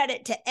give the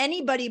credit to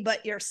anybody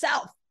but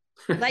yourself.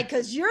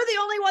 Because you're the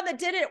only one that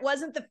did it. It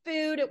wasn't the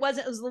food. It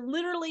was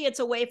literally, it's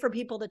a way for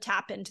people to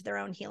tap into their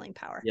own healing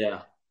power.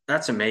 Yeah.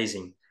 That's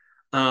amazing.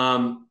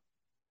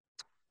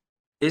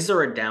 Is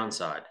there a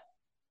downside?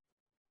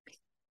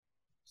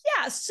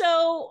 Yeah.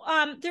 So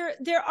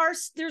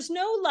there's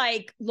no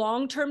like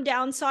long-term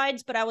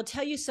downsides, but I will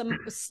tell you some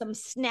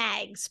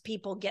snags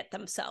people get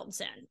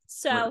themselves in.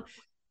 So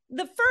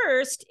the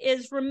first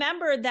is,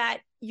 remember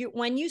that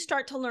when you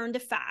start to learn to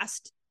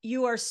fast,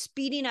 you are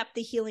speeding up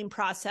the healing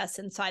process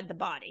inside the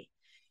body.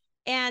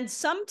 And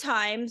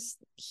sometimes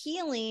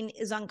healing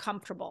is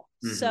uncomfortable.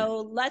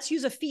 So let's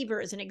use a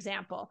fever as an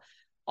example.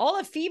 All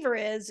a fever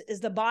is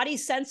the body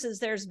senses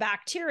there's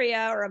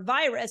bacteria or a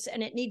virus,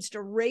 and it needs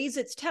to raise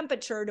its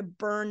temperature to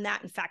burn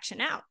that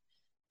infection out.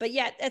 but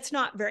yet it's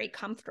not very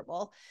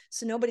comfortable.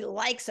 So nobody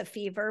likes a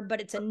fever, but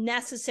it's a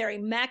necessary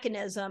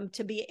mechanism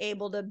to be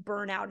able to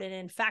burn out an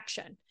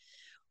infection.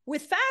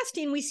 With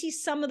fasting, we see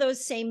some of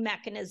those same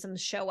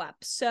mechanisms show up.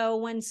 So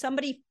when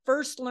somebody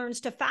first learns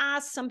to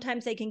fast,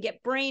 sometimes they can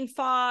get brain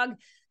fog.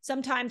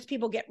 Sometimes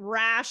people get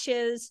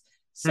rashes.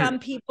 Some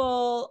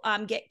people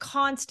get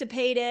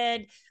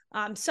constipated.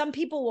 Some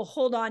people will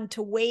hold on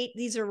to weight.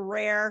 These are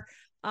rare.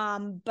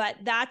 But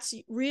that's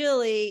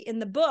really, in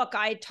the book,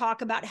 I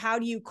talk about how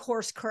do you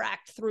course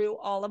correct through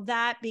all of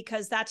that,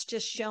 because that's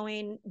just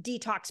showing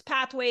detox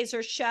pathways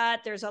are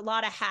shut. There's a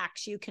lot of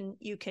hacks you can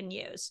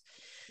use.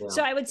 Yeah.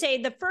 So I would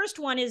say the first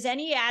one is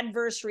any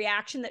adverse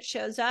reaction that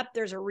shows up,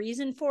 there's a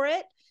reason for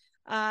it,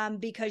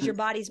 because your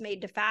body's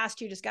made to fast.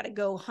 You just got to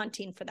go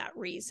hunting for that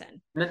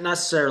reason. Not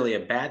necessarily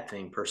a bad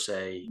thing per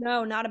se.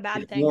 No, not a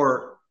bad thing.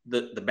 More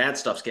the bad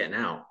stuff's getting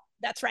out.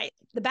 That's right.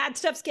 The bad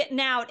stuff's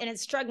getting out and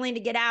it's struggling to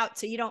get out.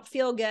 So you don't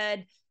feel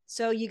good.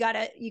 So you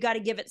gotta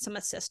give it some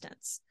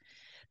assistance.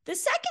 The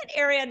second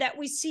area that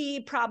we see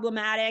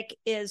problematic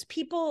is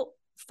people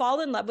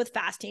fall in love with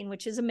fasting,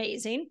 which is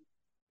amazing.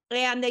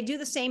 And they do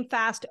the same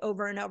fast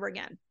over and over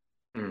again.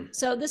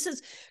 So this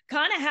is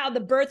kind of how the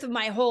birth of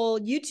my whole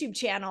YouTube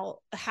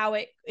channel, how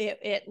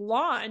it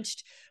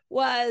launched,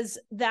 was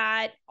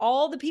that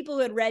all the people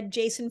who had read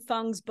Jason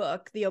Fung's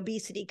book, The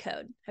Obesity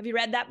Code. Have you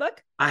read that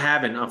book? I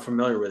haven't. I'm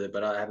familiar with it,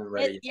 but I haven't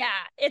read it. Yeah,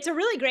 it's a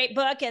really great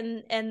book.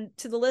 And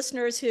to the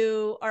listeners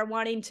who are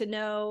wanting to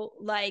know,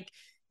 like,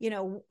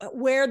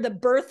 where the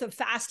birth of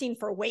fasting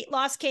for weight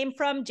loss came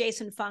from,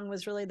 Jason Fung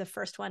was really the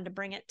first one to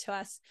bring it to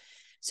us.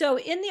 So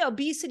in the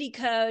Obesity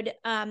Code,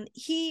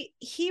 he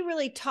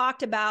really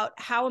talked about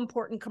how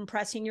important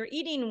compressing your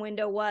eating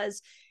window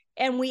was.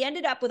 And we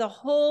ended up with a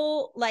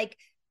whole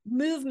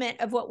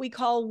movement of what we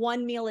call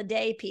 1 meal a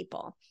day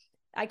people.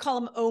 I call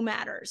them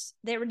OMADers.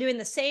 They were doing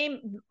the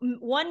same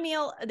one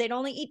meal. They'd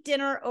only eat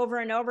dinner over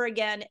and over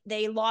again.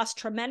 They lost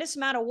tremendous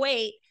amount of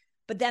weight,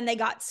 but then they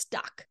got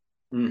stuck.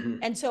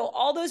 And so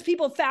all those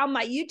people found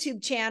my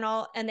YouTube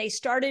channel and they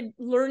started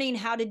learning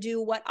how to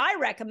do what I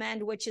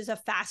recommend, which is a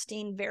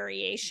fasting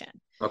variation.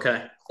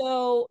 Okay.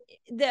 So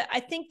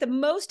I think the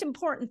most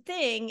important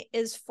thing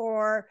is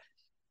for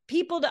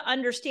people to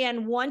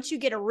understand, once you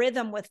get a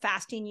rhythm with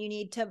fasting, you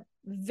need to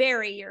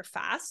vary your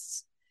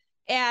fasts.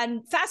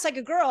 And Fast Like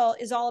a Girl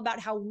is all about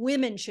how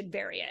women should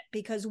vary it,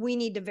 because we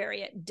need to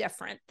vary it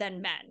different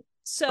than men.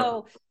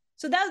 So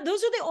those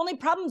are the only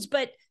problems,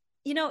 but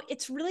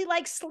it's really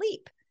like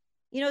sleep.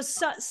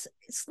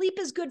 Sleep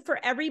is good for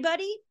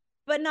everybody,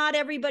 but not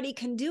everybody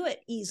can do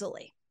it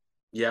easily.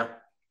 Yeah.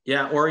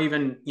 Yeah. Or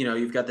even,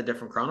 you've got the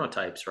different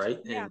chronotypes, right?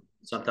 Yeah. And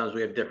sometimes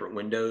we have different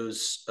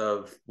windows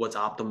of what's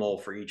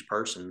optimal for each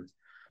person.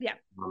 Yeah.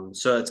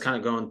 So it's kind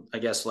of going, I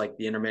guess, like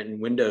the intermittent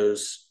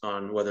windows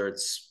on whether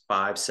it's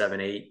 5, 7,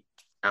 8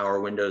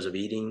 hour windows of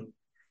eating.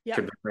 Yeah.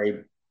 Could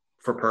vary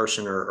for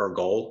person or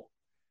goal.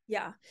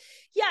 Yeah.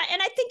 Yeah.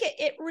 And I think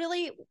it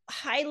really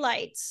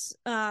highlights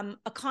a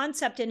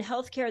concept in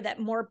healthcare that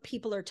more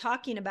people are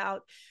talking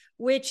about,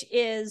 which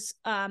is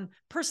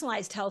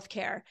personalized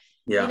healthcare.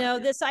 Yeah.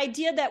 This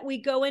idea that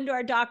we go into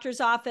our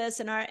doctor's office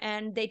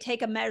and they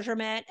take a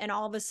measurement and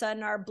all of a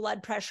sudden our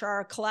blood pressure,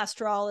 our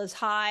cholesterol is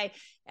high,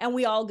 and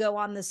we all go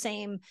on the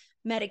same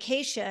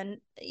medication.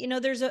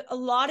 There's a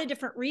lot of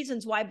different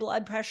reasons why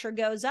blood pressure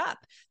goes up.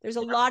 There's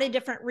a lot of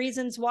different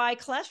reasons why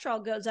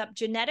cholesterol goes up.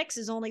 Genetics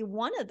is only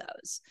one of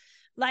those.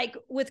 Like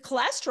with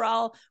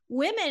cholesterol,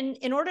 women,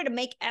 in order to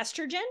make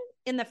estrogen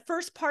in the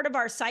first part of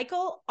our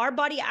cycle, our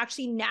body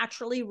actually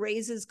naturally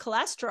raises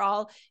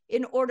cholesterol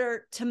in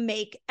order to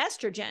make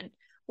estrogen.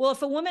 Well,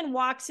 if a woman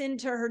walks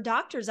into her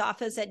doctor's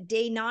office at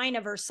day 9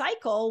 of her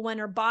cycle, when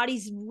her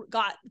body's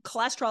got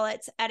cholesterol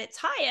at its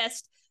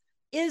highest,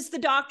 is the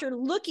doctor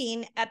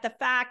looking at the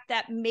fact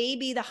that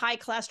maybe the high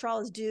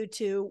cholesterol is due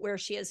to where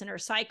she is in her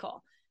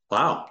cycle?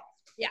 Wow.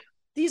 Yeah.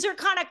 These are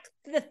kind of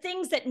the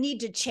things that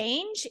need to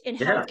change in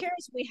healthcare.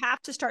 So we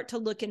have to start to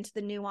look into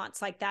the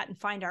nuance like that and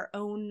find our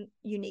own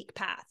unique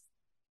path.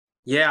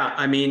 Yeah.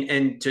 I mean,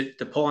 and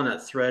to pull on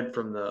that thread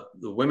from the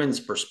women's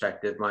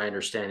perspective, my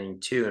understanding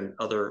too, and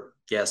other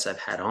guests I've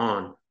had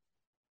on,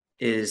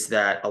 is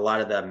that a lot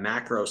of the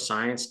macro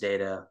science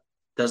data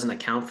doesn't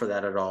account for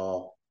that at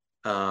all.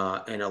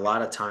 And a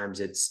lot of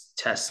times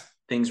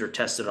things are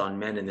tested on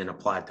men and then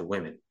applied to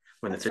women,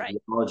 when the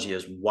physiology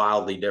is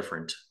wildly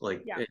different.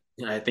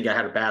 I think I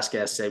had a basket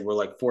guest say we're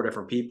like 4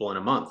 different people in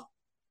a month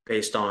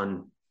based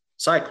on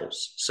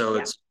cycles.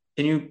 So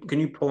can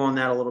you pull on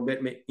that a little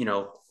bit,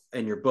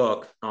 in your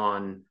book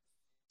on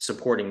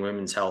supporting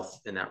women's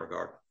health in that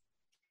regard?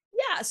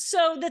 Yeah.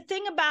 So the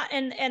thing about,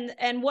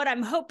 and what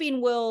I'm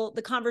hoping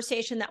the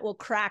conversation that will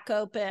crack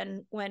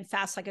open when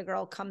Fast Like a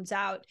Girl comes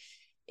out,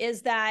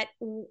 is that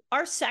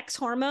our sex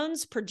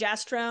hormones,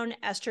 progesterone,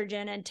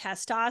 estrogen, and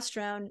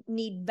testosterone,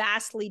 need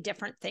vastly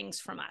different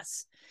things from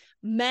us.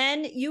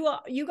 Men,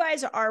 you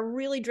guys are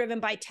really driven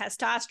by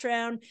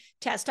testosterone.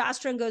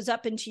 Testosterone goes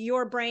up into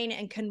your brain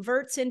and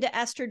converts into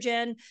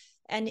estrogen.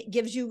 and it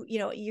gives you,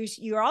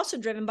 you're also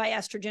driven by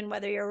estrogen,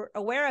 whether you're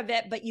aware of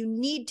it, but you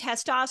need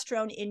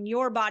testosterone in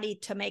your body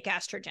to make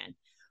estrogen.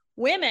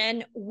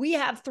 Women, we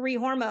have 3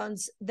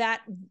 hormones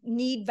that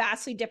need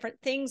vastly different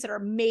things that are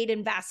made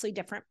in vastly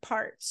different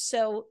parts.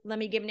 So let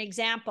me give an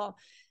example.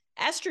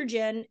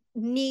 Estrogen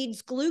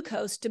needs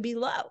glucose to be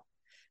low.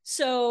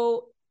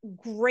 So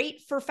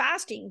great for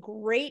fasting,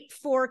 great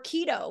for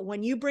keto.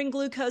 When you bring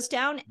glucose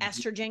down,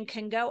 estrogen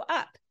can go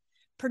up.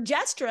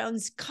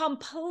 Progesterone's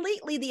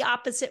completely the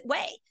opposite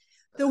way.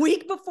 The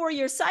week before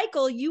your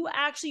cycle, you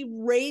actually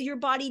your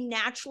body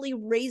naturally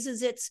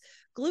raises its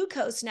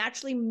glucose,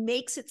 naturally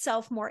makes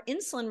itself more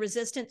insulin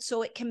resistant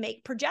so it can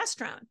make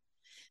progesterone.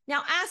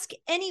 Now ask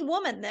any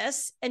woman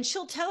this and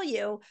she'll tell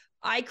you,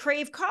 I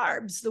crave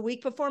carbs the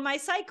week before my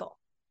cycle.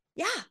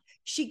 Yeah,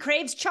 she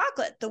craves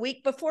chocolate the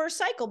week before her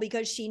cycle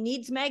because she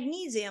needs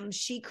magnesium.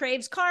 She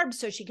craves carbs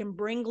so she can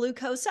bring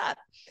glucose up.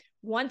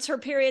 Once her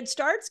period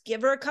starts,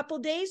 give her a couple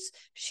of days,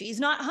 she's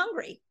not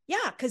hungry.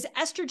 Yeah, because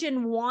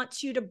estrogen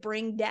wants you to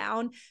bring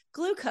down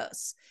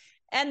glucose.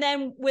 And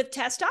then with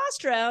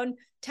testosterone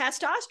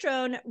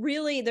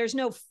really, there's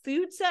no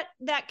foods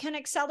that can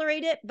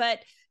accelerate it, but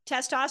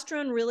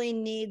testosterone really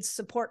needs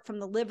support from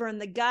the liver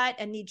and the gut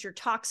and needs your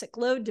toxic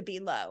load to be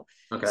low.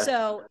 Okay.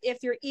 So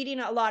if you're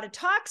eating a lot of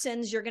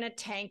toxins, you're going to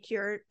tank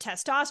your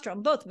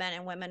testosterone. Both men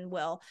and women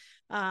will.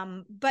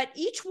 But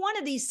each one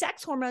of these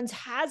sex hormones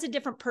has a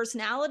different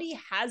personality,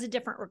 has a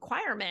different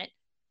requirement.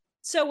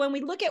 So when we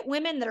look at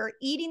women that are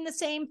eating the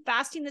same,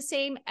 fasting the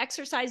same,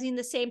 exercising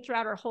the same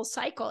throughout our whole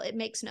cycle, it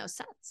makes no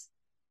sense.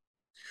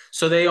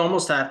 So they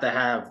almost have to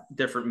have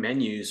different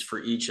menus for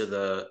each of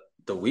the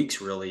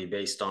weeks, really,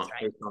 based on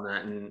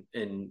that,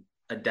 and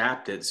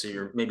adapt it so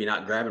you're maybe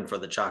not grabbing for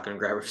the chocolate and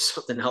grabbing for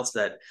something else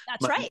that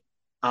that's right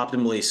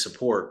optimally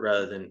support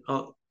rather than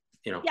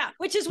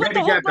which is what the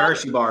whole book,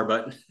 Hershey bar,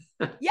 but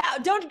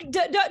don't do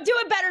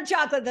a better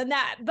chocolate than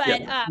that.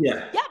 But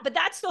but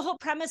that's the whole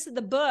premise of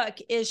the book,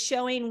 is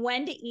showing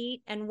when to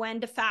eat and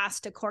when to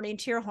fast according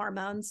to your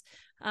hormones.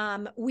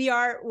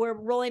 We're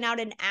rolling out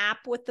an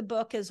app with the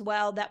book as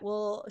well that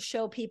will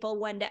show people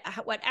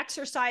what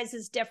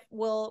exercises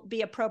will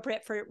be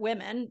appropriate for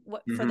women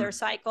for their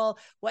cycle,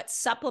 what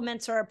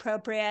supplements are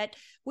appropriate.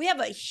 We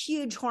have a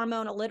huge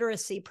hormonal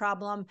literacy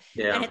problem,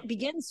 and it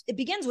begins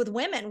with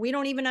women. We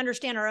don't even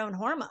understand our own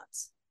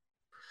hormones.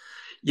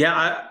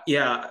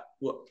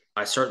 Well,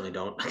 I certainly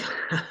don't,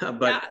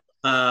 but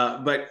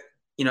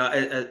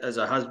as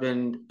a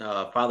husband,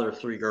 father of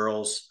 3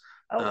 girls.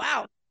 Oh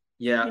wow.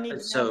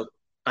 So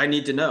I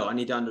need to know. I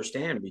need to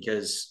understand,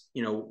 because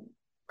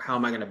how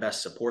am I going to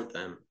best support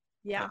them?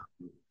 I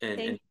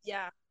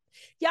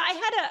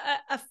had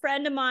a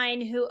friend of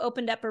mine who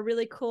opened up a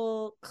really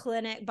cool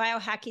clinic,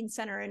 biohacking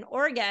center in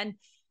Oregon.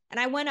 And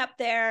I went up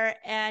there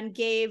and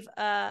gave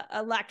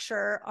a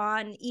lecture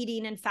on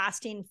eating and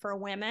fasting for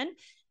women.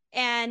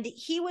 And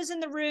he was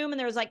in the room, and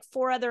there was like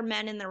 4 other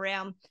men in the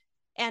room,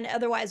 and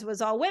otherwise it was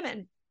all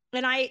women.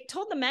 And I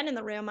told the men in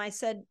the room, I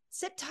said,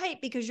 sit tight,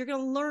 because you're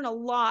going to learn a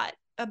lot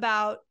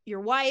about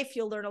your wife.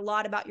 You'll learn a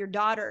lot about your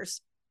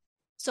daughters.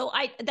 So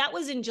that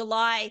was in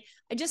July.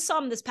 I just saw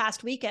him this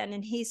past weekend,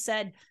 and he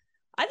said,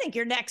 I think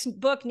your next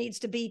book needs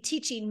to be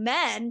teaching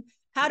men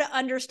how to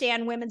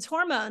understand women's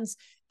hormones.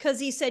 Because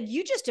he said,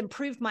 you just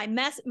improved my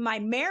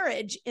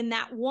marriage in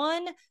that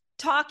one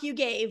talk you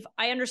gave.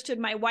 I understood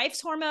my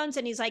wife's hormones.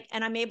 And he's like,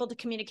 and I'm able to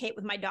communicate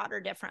with my daughter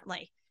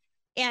differently.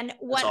 And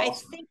what I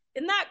think,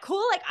 isn't that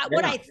cool? Like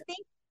what I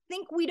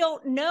think we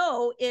don't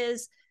know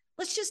is,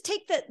 let's just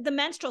take the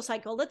menstrual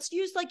cycle. Let's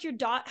use like your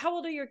daughter. How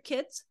old are your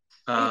kids?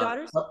 Your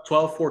daughters?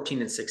 12,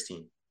 14, and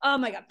 16. Oh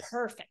my God.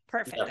 Perfect.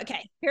 Yeah.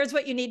 Okay. Here's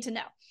what you need to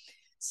know.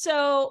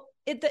 So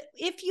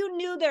if you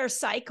knew their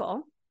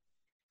cycle,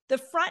 the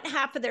front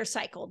half of their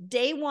cycle,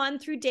 day 1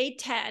 through day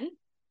 10,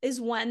 is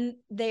when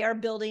they are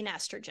building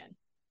estrogen.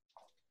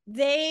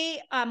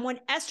 When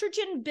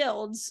estrogen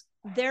builds,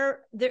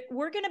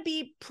 we're going to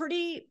be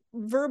pretty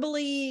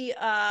verbally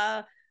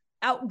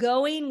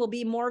outgoing. We'll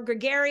be more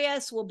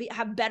gregarious. We'll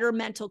have better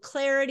mental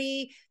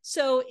clarity.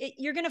 So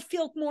you're going to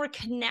feel more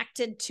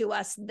connected to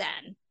us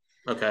then.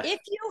 Okay. If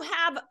you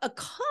have a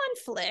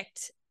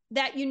conflict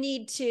that you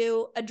need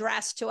to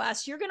address to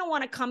us, you're going to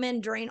want to come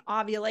in during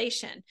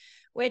ovulation,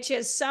 which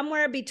is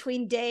somewhere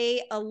between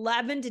day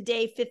 11 to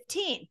day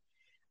 15,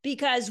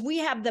 because we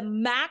have the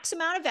max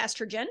amount of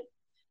estrogen.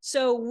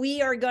 So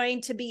we are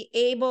going to be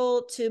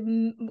able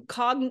to,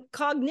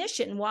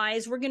 cognition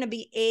wise, we're going to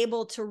be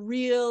able to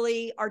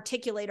really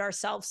articulate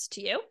ourselves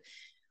to you.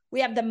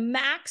 We have the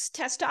max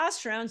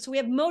testosterone. So we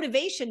have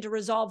motivation to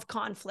resolve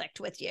conflict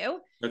with you.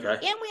 Okay.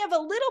 And we have a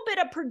little bit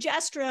of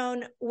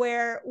progesterone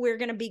where we're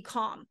going to be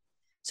calm.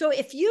 So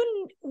if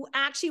you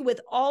actually,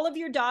 with all of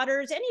your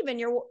daughters and even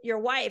your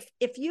wife,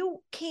 if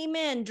you came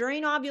in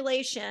during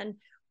ovulation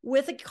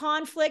with a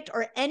conflict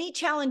or any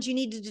challenge you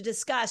needed to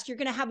discuss, you're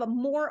going to have a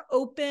more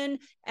open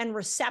and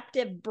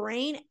receptive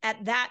brain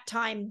at that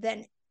time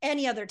than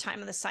any other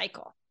time of the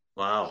cycle.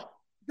 Wow.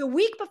 The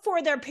week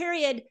before their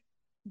period,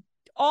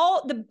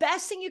 the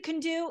best thing you can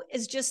do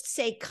is just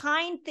say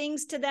kind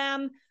things to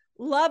them,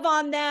 love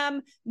on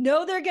them,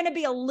 know they're going to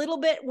be a little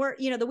bit where,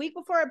 the week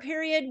before our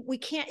period, we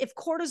can't, if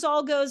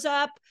cortisol goes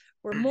up,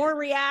 we're more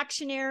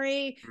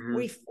reactionary.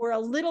 Mm-hmm. We're a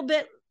little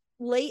bit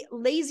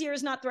lazier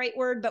is not the right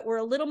word, but we're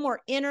a little more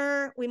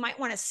inner. We might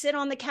want to sit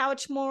on the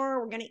couch more.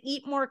 We're going to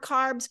eat more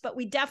carbs, but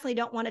we definitely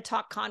don't want to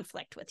talk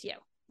conflict with you.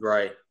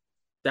 Right.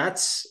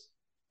 That's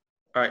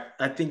all right.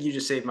 I think you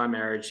just saved my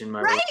marriage and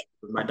my Right? relationship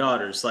with my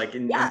daughters, like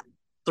in Yeah.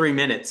 3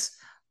 minutes.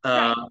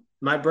 Right.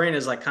 My brain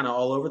is like kind of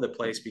all over the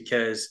place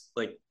because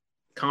like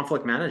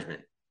conflict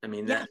management. I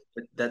mean, Yeah.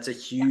 that's a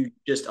huge,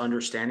 just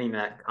understanding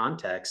that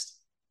context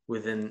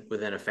within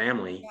a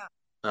family,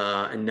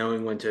 Yeah. and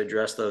knowing when to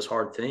address those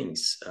hard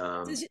things.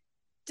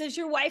 Does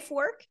your wife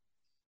work?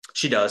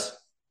 She does.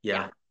 Yeah.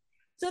 Yeah.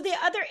 So the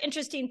other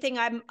interesting thing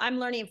I'm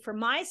learning for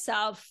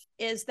myself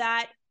is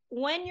that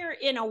when you're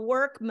in a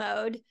work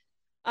mode,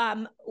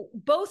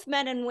 both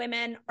men and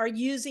women are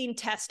using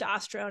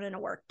testosterone in a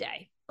work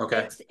day. Okay.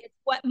 It's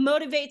what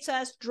motivates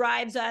us,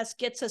 drives us,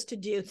 gets us to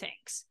do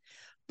things.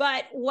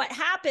 But what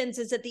happens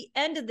is at the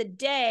end of the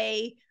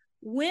day,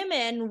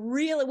 women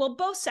really, well,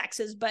 both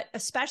sexes, but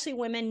especially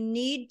women,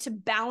 need to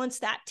balance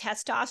that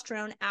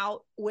testosterone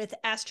out with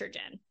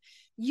estrogen.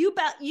 You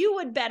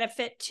would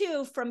benefit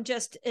too from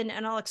just, and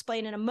I'll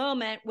explain in a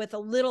moment, with a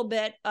little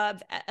bit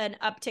of an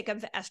uptick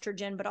of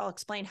estrogen, but I'll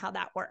explain how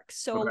that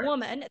works. So Okay. a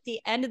woman at the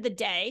end of the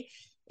day,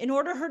 in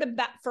order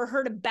for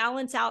her to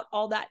balance out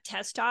all that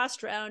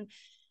testosterone,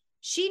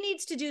 she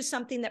needs to do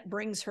something that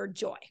brings her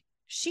joy.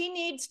 She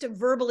needs to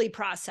verbally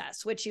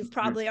process, which you've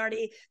probably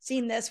already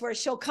seen this, where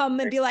she'll come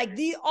and be like,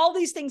 all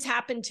these things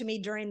happened to me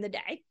during the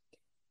day.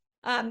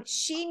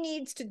 She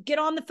needs to get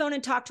on the phone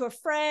and talk to a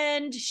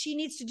friend. She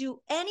needs to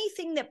do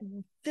anything that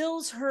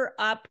fills her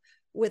up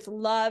with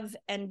love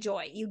and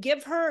joy. You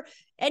give her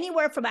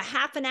anywhere from a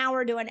half an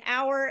hour to an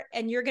hour,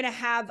 and you're going to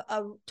have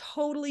a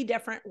totally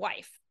different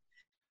wife.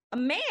 A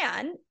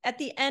man at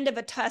the end of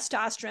a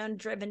testosterone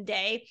driven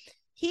day,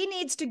 he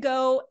needs to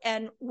go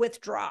and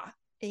withdraw.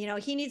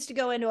 He needs to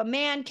go into a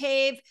man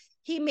cave.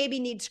 He maybe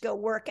needs to go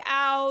work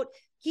out.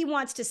 He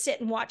wants to sit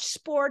and watch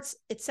sports.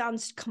 It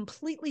sounds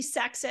completely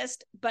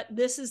sexist, but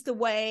this is the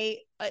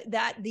way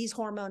that these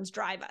hormones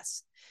drive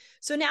us.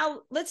 So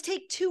now let's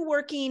take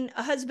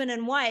a husband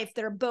and wife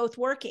that are both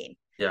working.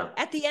 Yeah.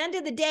 At the end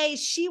of the day,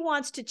 she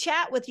wants to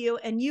chat with you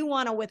and you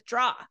want to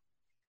withdraw.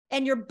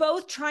 And you're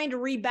both trying to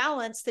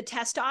rebalance the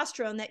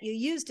testosterone that you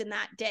used in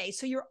that day.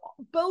 So you're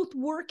both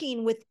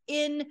working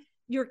within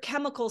your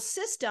chemical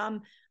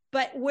system,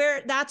 but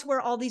that's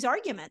where all these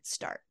arguments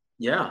start.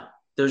 Yeah.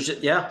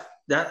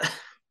 That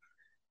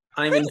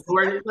I mean,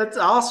 that's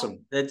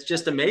awesome. That's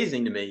just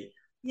amazing to me.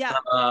 Yeah.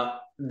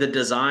 The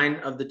design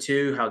of the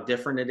two, how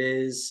different it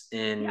is,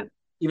 and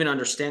even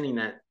understanding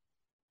that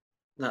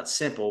not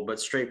simple but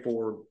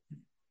straightforward,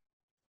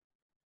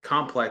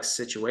 complex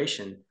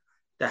situation,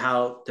 to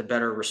how to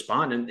better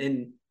respond.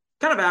 And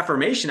kind of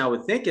affirmation, I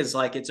would think, is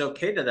like, it's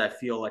okay that I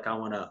feel like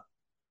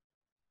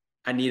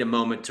I need a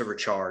moment to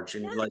recharge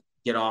and like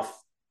get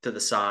off to the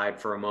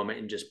side for a moment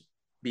and just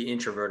be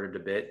introverted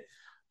a bit.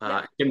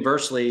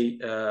 Conversely,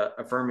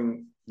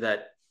 affirming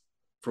that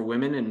for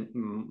women and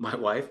my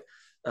wife,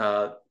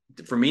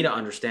 for me to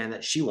understand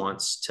that she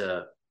wants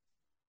to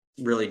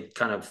really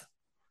kind of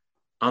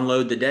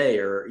unload the day,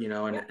 or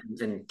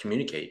and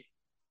communicate.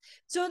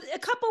 So a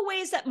couple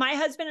ways that my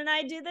husband and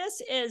I do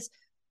this is,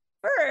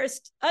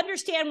 first,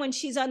 understand when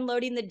she's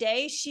unloading the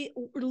day,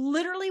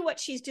 what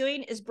she's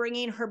doing is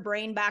bringing her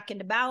brain back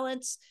into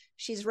balance.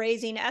 She's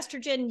raising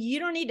estrogen. You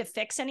don't need to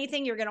fix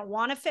anything. You're going to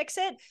want to fix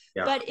it.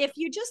 Yeah. But if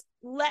you just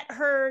let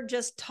her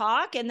just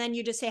talk, and then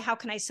you just say, how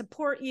can I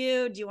support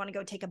you? Do you want to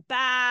go take a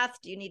bath?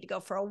 Do you need to go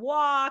for a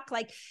walk?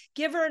 Like,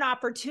 give her an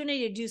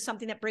opportunity to do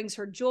something that brings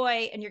her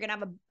joy, and you're going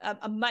to have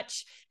a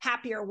much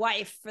happier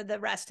wife for the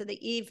rest of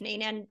the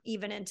evening and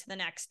even into the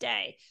next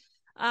day.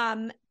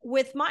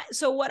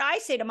 So what I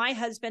say to my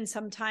husband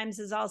sometimes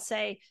is, I'll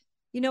say,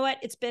 you know what,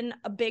 it's been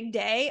a big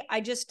day.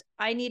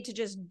 I need to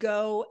just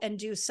go and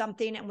do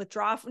something and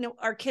withdraw.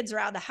 Our kids are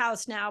out of the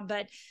house now,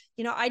 but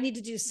I need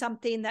to do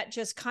something that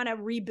just kind of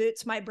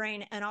reboots my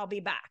brain, and I'll be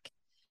back.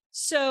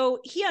 So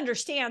he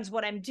understands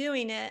what I'm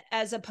doing, it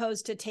as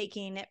opposed to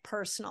taking it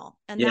personal.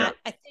 And that,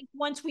 I think,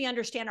 once we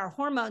understand our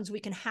hormones, we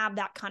can have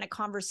that kind of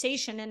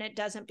conversation and it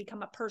doesn't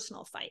become a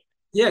personal fight.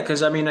 Yeah,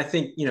 because I mean, I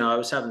think, I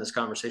was having this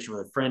conversation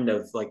with a friend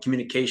of like,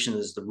 communication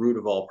is the root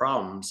of all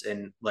problems,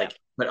 and like,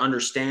 but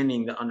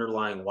understanding the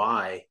underlying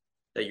why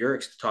that you're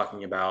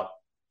talking about,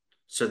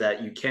 so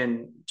that you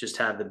can just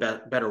have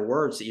the better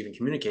words to even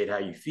communicate how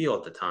you feel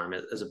at the time,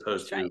 as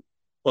opposed to,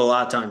 well, a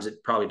lot of times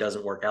it probably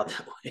doesn't work out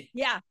that way.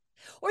 Yeah.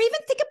 Or even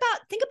think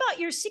about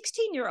your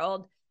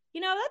 16-year-old.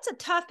 That's a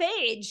tough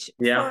age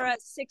for a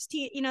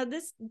 16,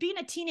 this being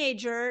a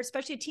teenager,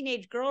 especially a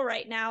teenage girl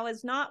right now,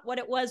 is not what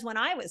it was when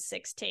I was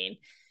 16.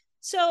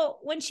 So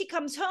when she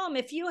comes home,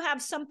 if you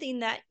have something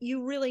that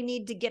you really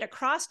need to get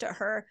across to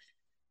her,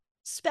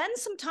 spend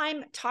some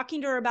time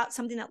talking to her about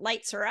something that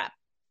lights her up.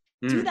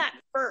 Do that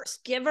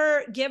first. Give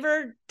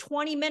her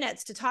 20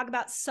 minutes to talk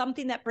about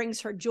something that brings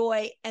her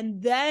joy,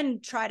 and then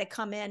try to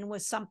come in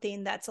with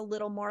something that's a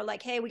little more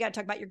like, hey, we got to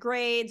talk about your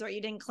grades, or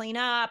you didn't clean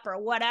up, or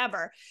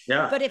whatever.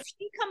 Yeah. But if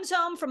she comes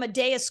home from a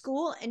day of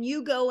school and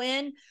you go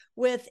in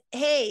with,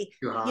 hey,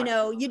 you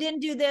know, you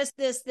didn't do this,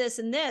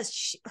 and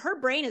this,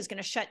 her brain is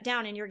going to shut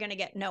down and you're going to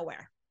get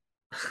nowhere.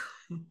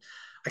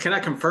 I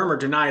cannot confirm or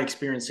deny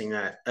experiencing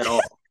that at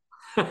all.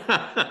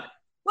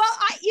 Well,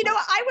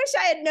 I wish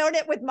I had known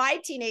it with my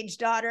teenage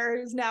daughter,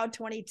 who's now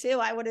 22.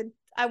 I would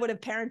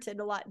have parented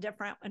a lot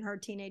different in her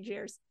teenage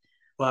years.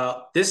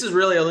 Well, this is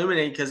really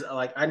illuminating, because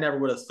like I never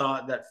would have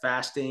thought that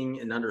fasting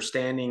and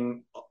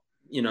understanding,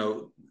 you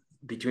know,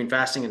 between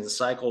fasting and the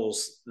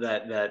cycles,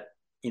 that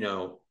you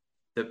know,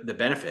 the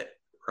benefit,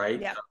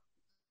 right? Yeah.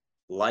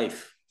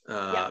 Life,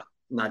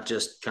 not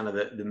just kind of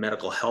the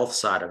medical health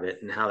side of it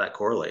and how that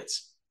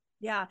correlates.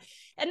 Yeah.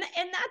 And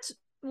that's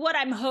what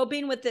I'm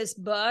hoping with this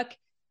book,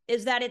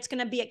 is that it's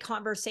going to be a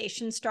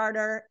conversation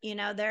starter. You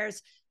know,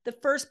 there's the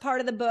first part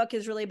of the book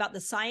is really about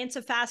the science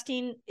of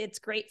fasting. It's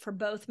great for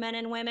both men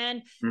and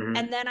women. Mm-hmm.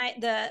 And then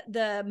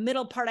the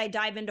middle part, I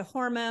dive into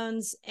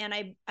hormones. And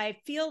I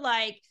feel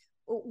like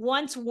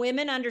once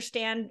women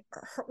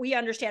we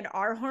understand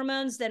our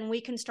hormones, then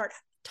we can start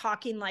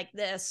talking like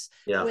this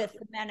with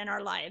the men in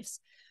our lives.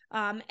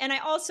 And I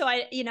also,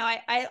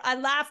 I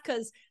laugh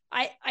because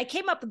I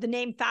came up with the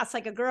name Fast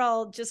Like a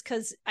Girl just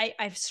because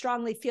I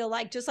strongly feel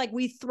like, just like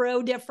we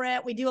throw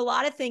different, we do a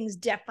lot of things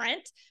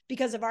different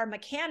because of our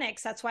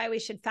mechanics. That's why we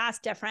should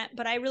fast different.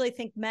 But I really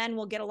think men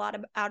will get a lot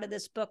out of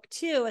this book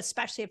too,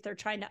 especially if they're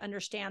trying to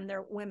understand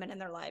their women in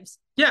their lives.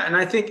 Yeah. And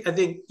I think,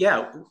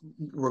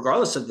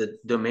 regardless of the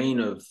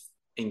domain of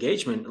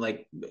engagement,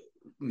 like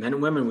men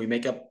and women, we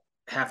make up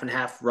half and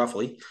half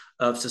roughly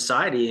of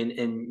society,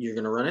 and you're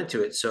going to run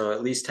into it. So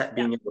at least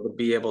being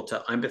able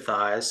to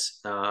empathize,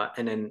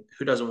 and then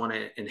who doesn't want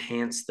to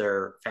enhance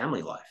their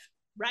family life?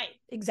 Right.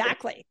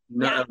 Exactly.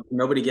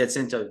 Nobody gets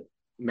into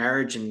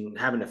marriage and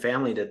having a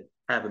family to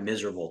have a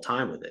miserable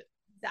time with it.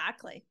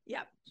 Exactly.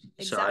 Yep.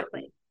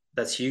 Exactly. So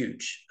that's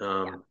huge.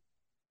 And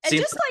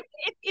just like,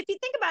 if you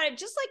think about it,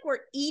 just like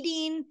we're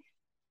eating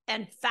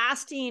and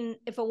fasting,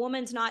 if a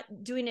woman's not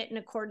doing it in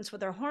accordance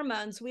with her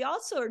hormones, we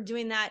also are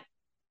doing that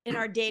in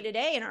our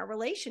day-to-day, in our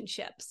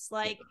relationships.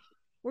 Like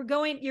you're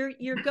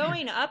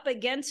going up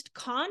against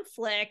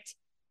conflict,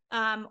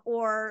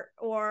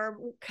 or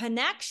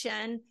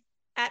connection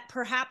at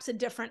perhaps a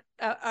different,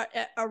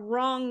 a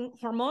wrong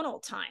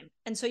hormonal time.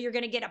 And so you're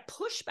going to get a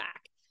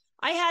pushback.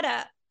 I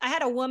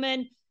had a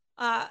woman,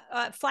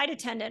 a flight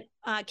attendant,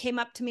 came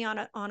up to me on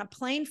a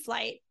plane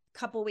flight a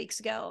couple weeks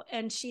ago.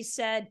 And she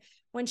said,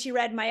 when she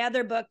read my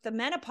other book, The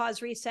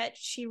Menopause Reset,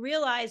 she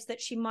realized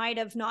that she might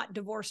have not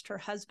divorced her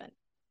husband.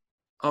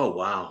 Oh,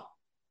 wow.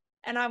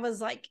 And I was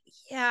like,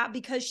 yeah,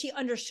 because she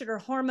understood her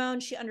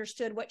hormones. She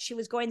understood what she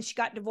was going. She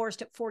got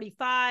divorced at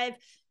 45.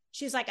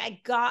 She's like,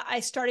 I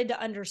started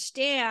to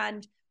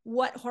understand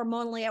what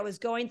hormonally I was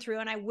going through.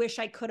 And I wish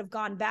I could have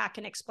gone back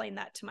and explained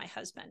that to my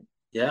husband.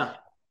 Yeah.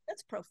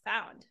 That's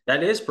profound.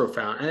 That is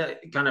profound. And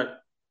it kind of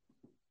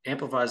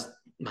amplifies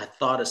my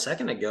thought a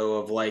second ago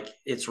of like,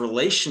 it's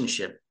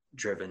relationship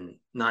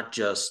driven, not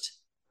just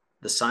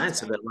the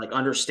science of it, like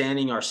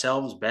understanding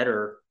ourselves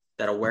better.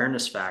 That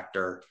awareness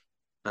factor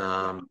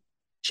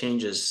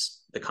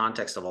changes the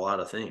context of a lot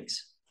of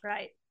things.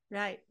 Right.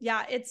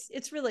 Yeah.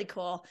 It's really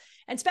cool.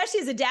 And especially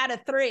as a dad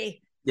of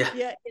 3,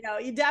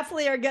 you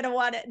definitely are going to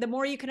want it. The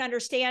more you can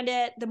understand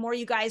it, the more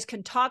you guys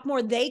can talk,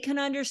 more they can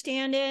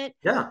understand it.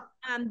 Yeah.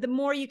 The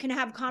more you can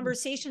have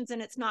conversations,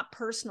 and it's not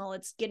personal.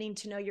 It's getting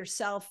to know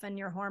yourself and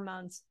your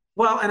hormones.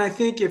 Well, and I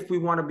think if we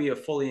want to be a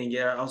fully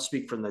engaged, I'll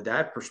speak from the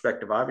dad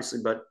perspective, obviously,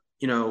 but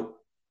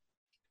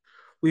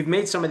we've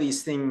made some of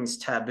these things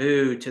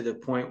taboo to the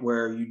point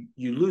where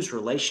you lose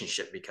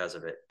relationship because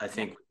of it. I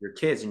think with your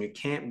kids, and you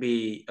can't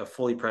be a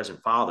fully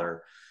present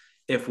father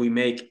if we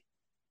make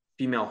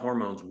female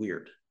hormones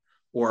weird,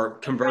 or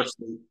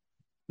conversely,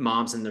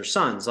 moms and their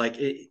sons. Like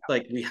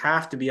we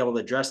have to be able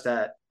to address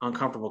that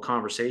uncomfortable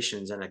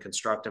conversations in a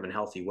constructive and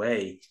healthy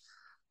way.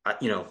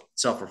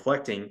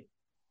 Self-reflecting,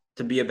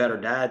 to be a better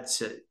dad,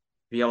 to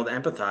be able to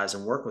empathize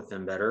and work with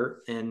them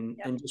better, and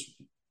just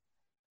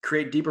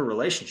create deeper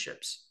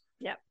relationships.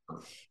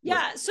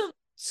 Yeah.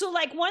 So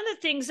like one of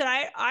the things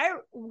that I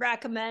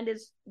recommend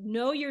is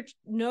know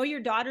your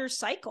daughter's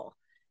cycle,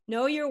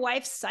 know your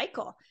wife's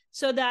cycle,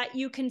 so that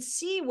you can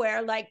see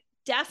where, like,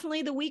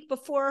 definitely the week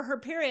before her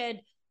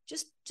period,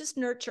 just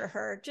nurture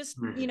her, just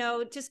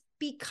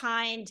be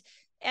kind.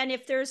 And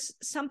if there's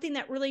something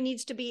that really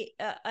needs to be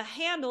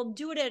handled,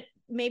 do it at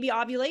maybe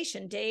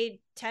ovulation day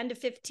 10 to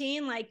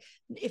 15. Like,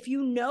 if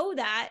you know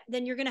that,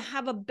 then you're going to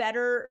have a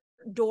better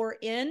door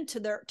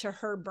into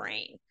her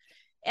brain.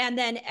 And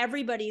then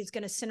everybody's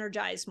going to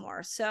synergize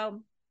more.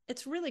 So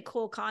it's really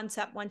cool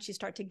concept once you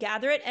start to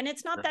gather it. And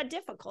it's not that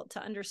difficult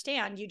to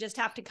understand. You just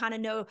have to kind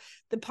of know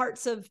the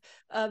parts of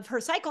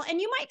her cycle.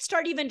 And you might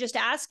start even just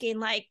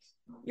asking like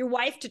your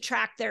wife to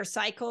track their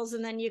cycles.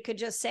 And then you could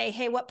just say,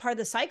 hey, what part of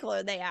the cycle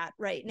are they at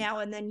right now?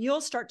 And then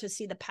you'll start to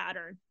see the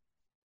pattern.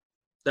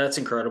 That's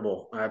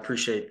incredible. I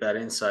appreciate that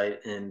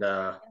insight and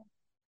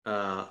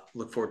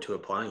look forward to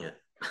applying it.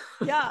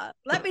 Yeah.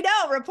 Let me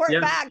know. Report Yeah,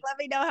 back. Let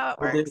me know how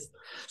it will do. works.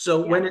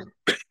 So Yeah.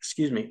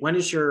 excuse me, when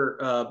is your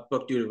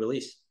book due to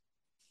release?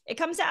 It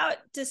comes out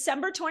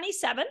December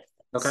 27th.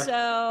 Okay.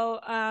 So,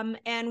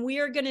 and we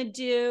are going to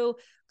do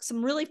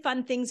some really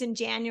fun things in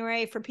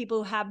January for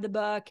people who have the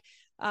book.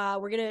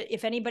 We're going to,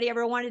 if anybody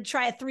ever wanted to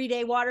try a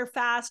 3-day water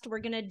fast, we're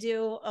going to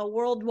do a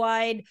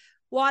worldwide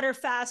water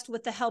fast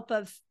with the help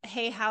of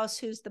Hay House,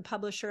 who's the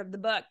publisher of the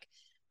book.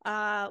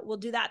 We'll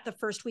do that the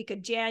first week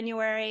of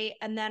January.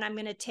 And then I'm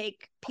going to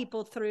take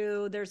people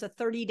through, there's a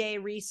 30-day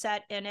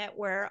reset in it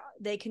where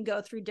they can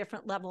go through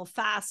different level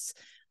fasts.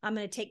 I'm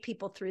going to take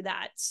people through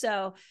that.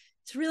 So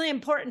it's really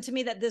important to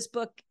me that this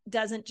book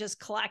doesn't just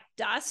collect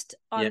dust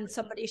Yeah. on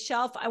somebody's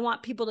shelf. I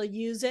want people to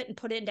use it and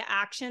put it into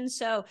action.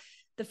 So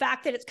the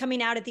fact that it's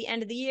coming out at the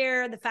end of the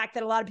year, the fact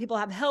that a lot of people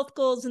have health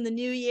goals in the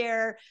new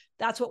year,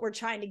 that's what we're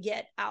trying to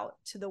get out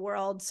to the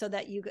world so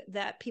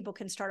that people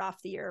can start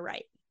off the year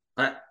right.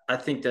 I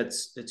think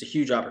it's a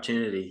huge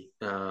opportunity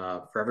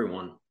for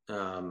everyone.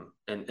 And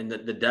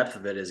the depth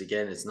of it is,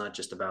 again, it's not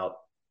just about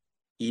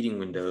eating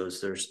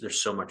windows.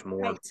 There's so much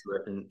more Right. to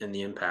it and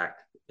the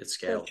impact it So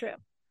scales. true.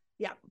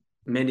 Yeah.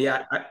 Mindy,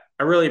 Yeah.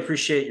 I really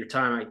appreciate your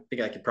time. I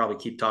think I could probably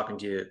keep talking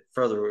to you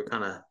further. We're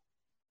kind of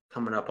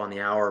coming up on the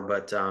hour,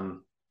 but I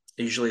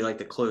usually like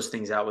to close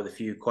things out with a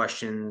few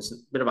questions, a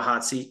bit of a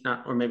hot seat,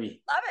 not or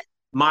maybe Love it.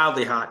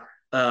 mildly hot.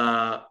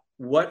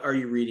 What are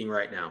you reading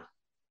right now?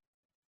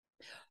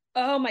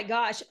 Oh my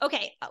gosh.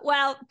 Okay.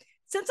 Well,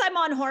 since I'm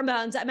on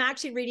hormones, I'm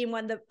actually reading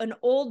an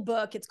old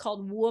book. It's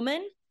called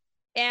Woman,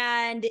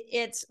 and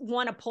it's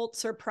won a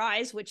Pulitzer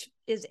Prize, which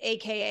is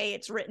AKA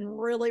it's written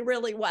really,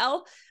 really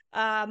well.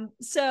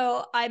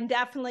 So I'm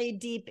definitely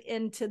deep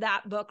into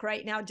that book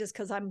right now, just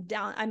because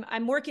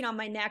I'm working on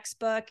my next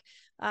book,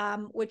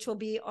 which will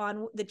be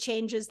on the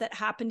changes that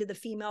happen to the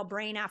female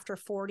brain after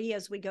 40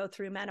 as we go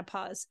through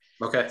menopause.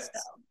 Okay.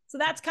 So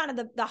that's kind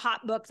of the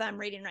hot book that I'm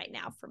reading right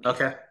now for me.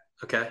 Okay.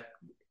 Okay.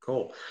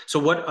 Cool. So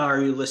what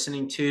are you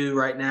listening to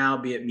right now,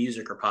 be it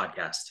music or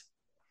podcast?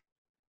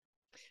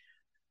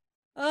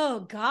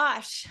 Oh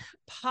gosh,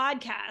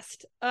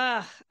 podcast.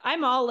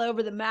 I'm all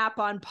over the map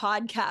on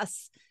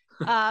podcasts.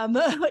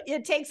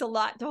 It takes a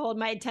lot to hold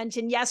my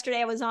attention.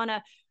 Yesterday I was on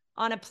a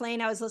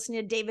plane. I was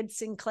listening to David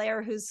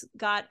Sinclair, who's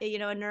got a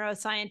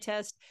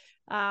neuroscientist.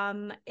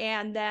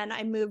 And then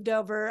I moved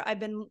over. I've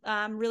been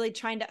really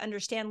trying to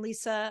understand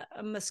Lisa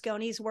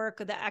Mosconi's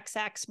work of the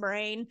XX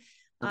brain.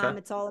 Okay.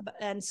 It's all about,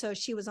 and so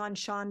she was on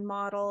Sean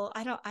Model.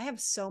 I have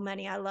so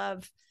many I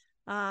love.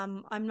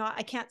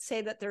 I can't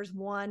say that there's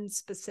one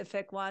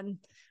specific one,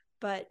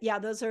 but yeah,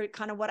 those are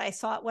kind of what I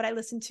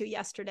listened to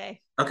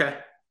yesterday. Okay.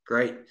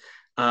 Great.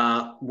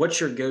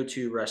 What's your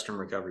go-to rest and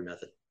recovery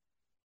method?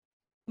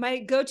 My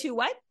go-to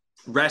what?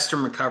 Rest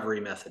and recovery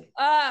method.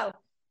 Oh,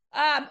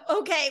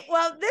 okay.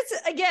 Well,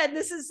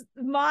 this is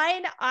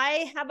mine.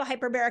 I have a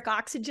hyperbaric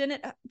oxygen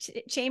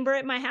chamber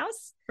at my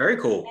house. Very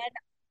cool. And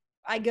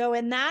I go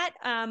in that.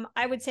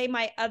 I would say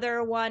my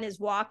other one is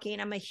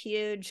walking. I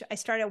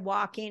started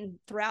walking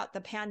throughout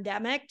the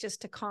pandemic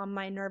just to calm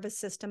my nervous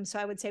system. So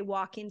I would say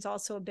walking is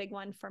also a big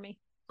one for me.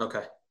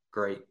 Okay,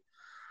 great.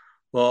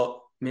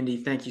 Well,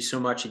 Mindy, thank you so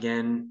much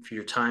again for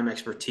your time,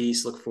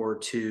 expertise. Look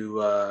forward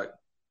to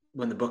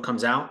when the book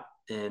comes out.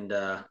 And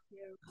I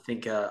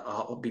think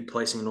I'll be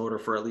placing an order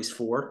for at least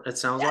 4, it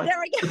sounds like.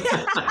 There we go.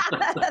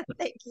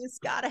 Thank you,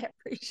 Scott. I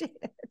appreciate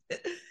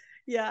it.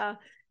 Yeah.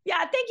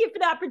 Yeah. Thank you for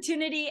the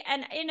opportunity.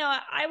 And,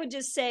 I would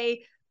just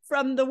say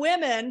from the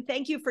women,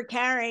 thank you for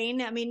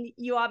caring. I mean,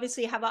 you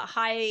obviously have a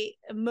high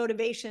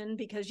motivation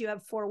because you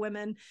have 4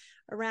 women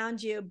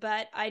around you,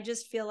 but I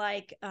just feel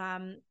like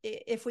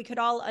if we could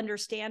all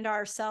understand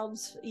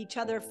each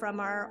other from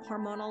our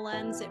hormonal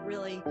lens,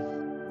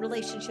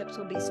 relationships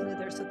will be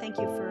smoother. So thank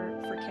you for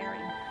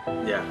caring.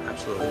 Yeah,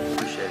 absolutely.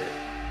 Appreciate it.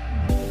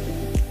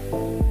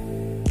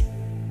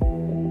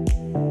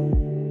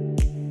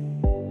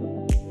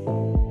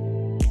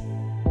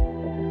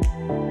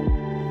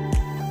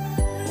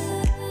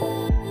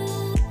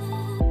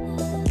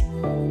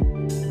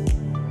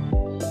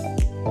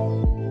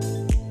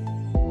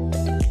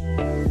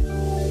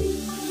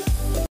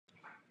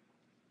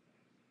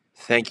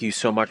 Thank you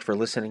so much for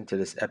listening to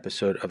this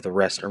episode of the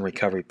Rest and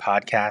Recovery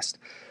Podcast.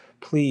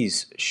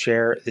 Please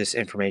share this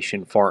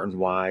information far and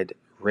wide,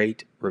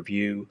 rate,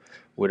 review.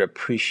 Would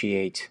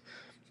appreciate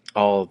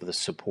all of the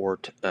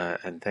support,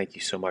 and thank you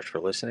so much for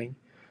listening.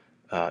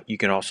 You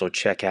can also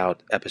check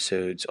out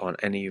episodes on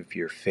any of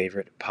your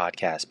favorite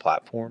podcast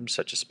platforms,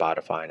 such as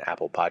Spotify and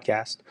Apple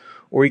Podcast,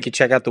 or you can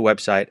check out the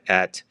website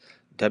at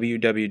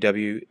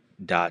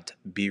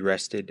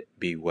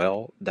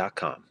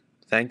www.berestedbewell.com.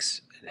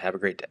 Thanks, and have a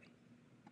great day.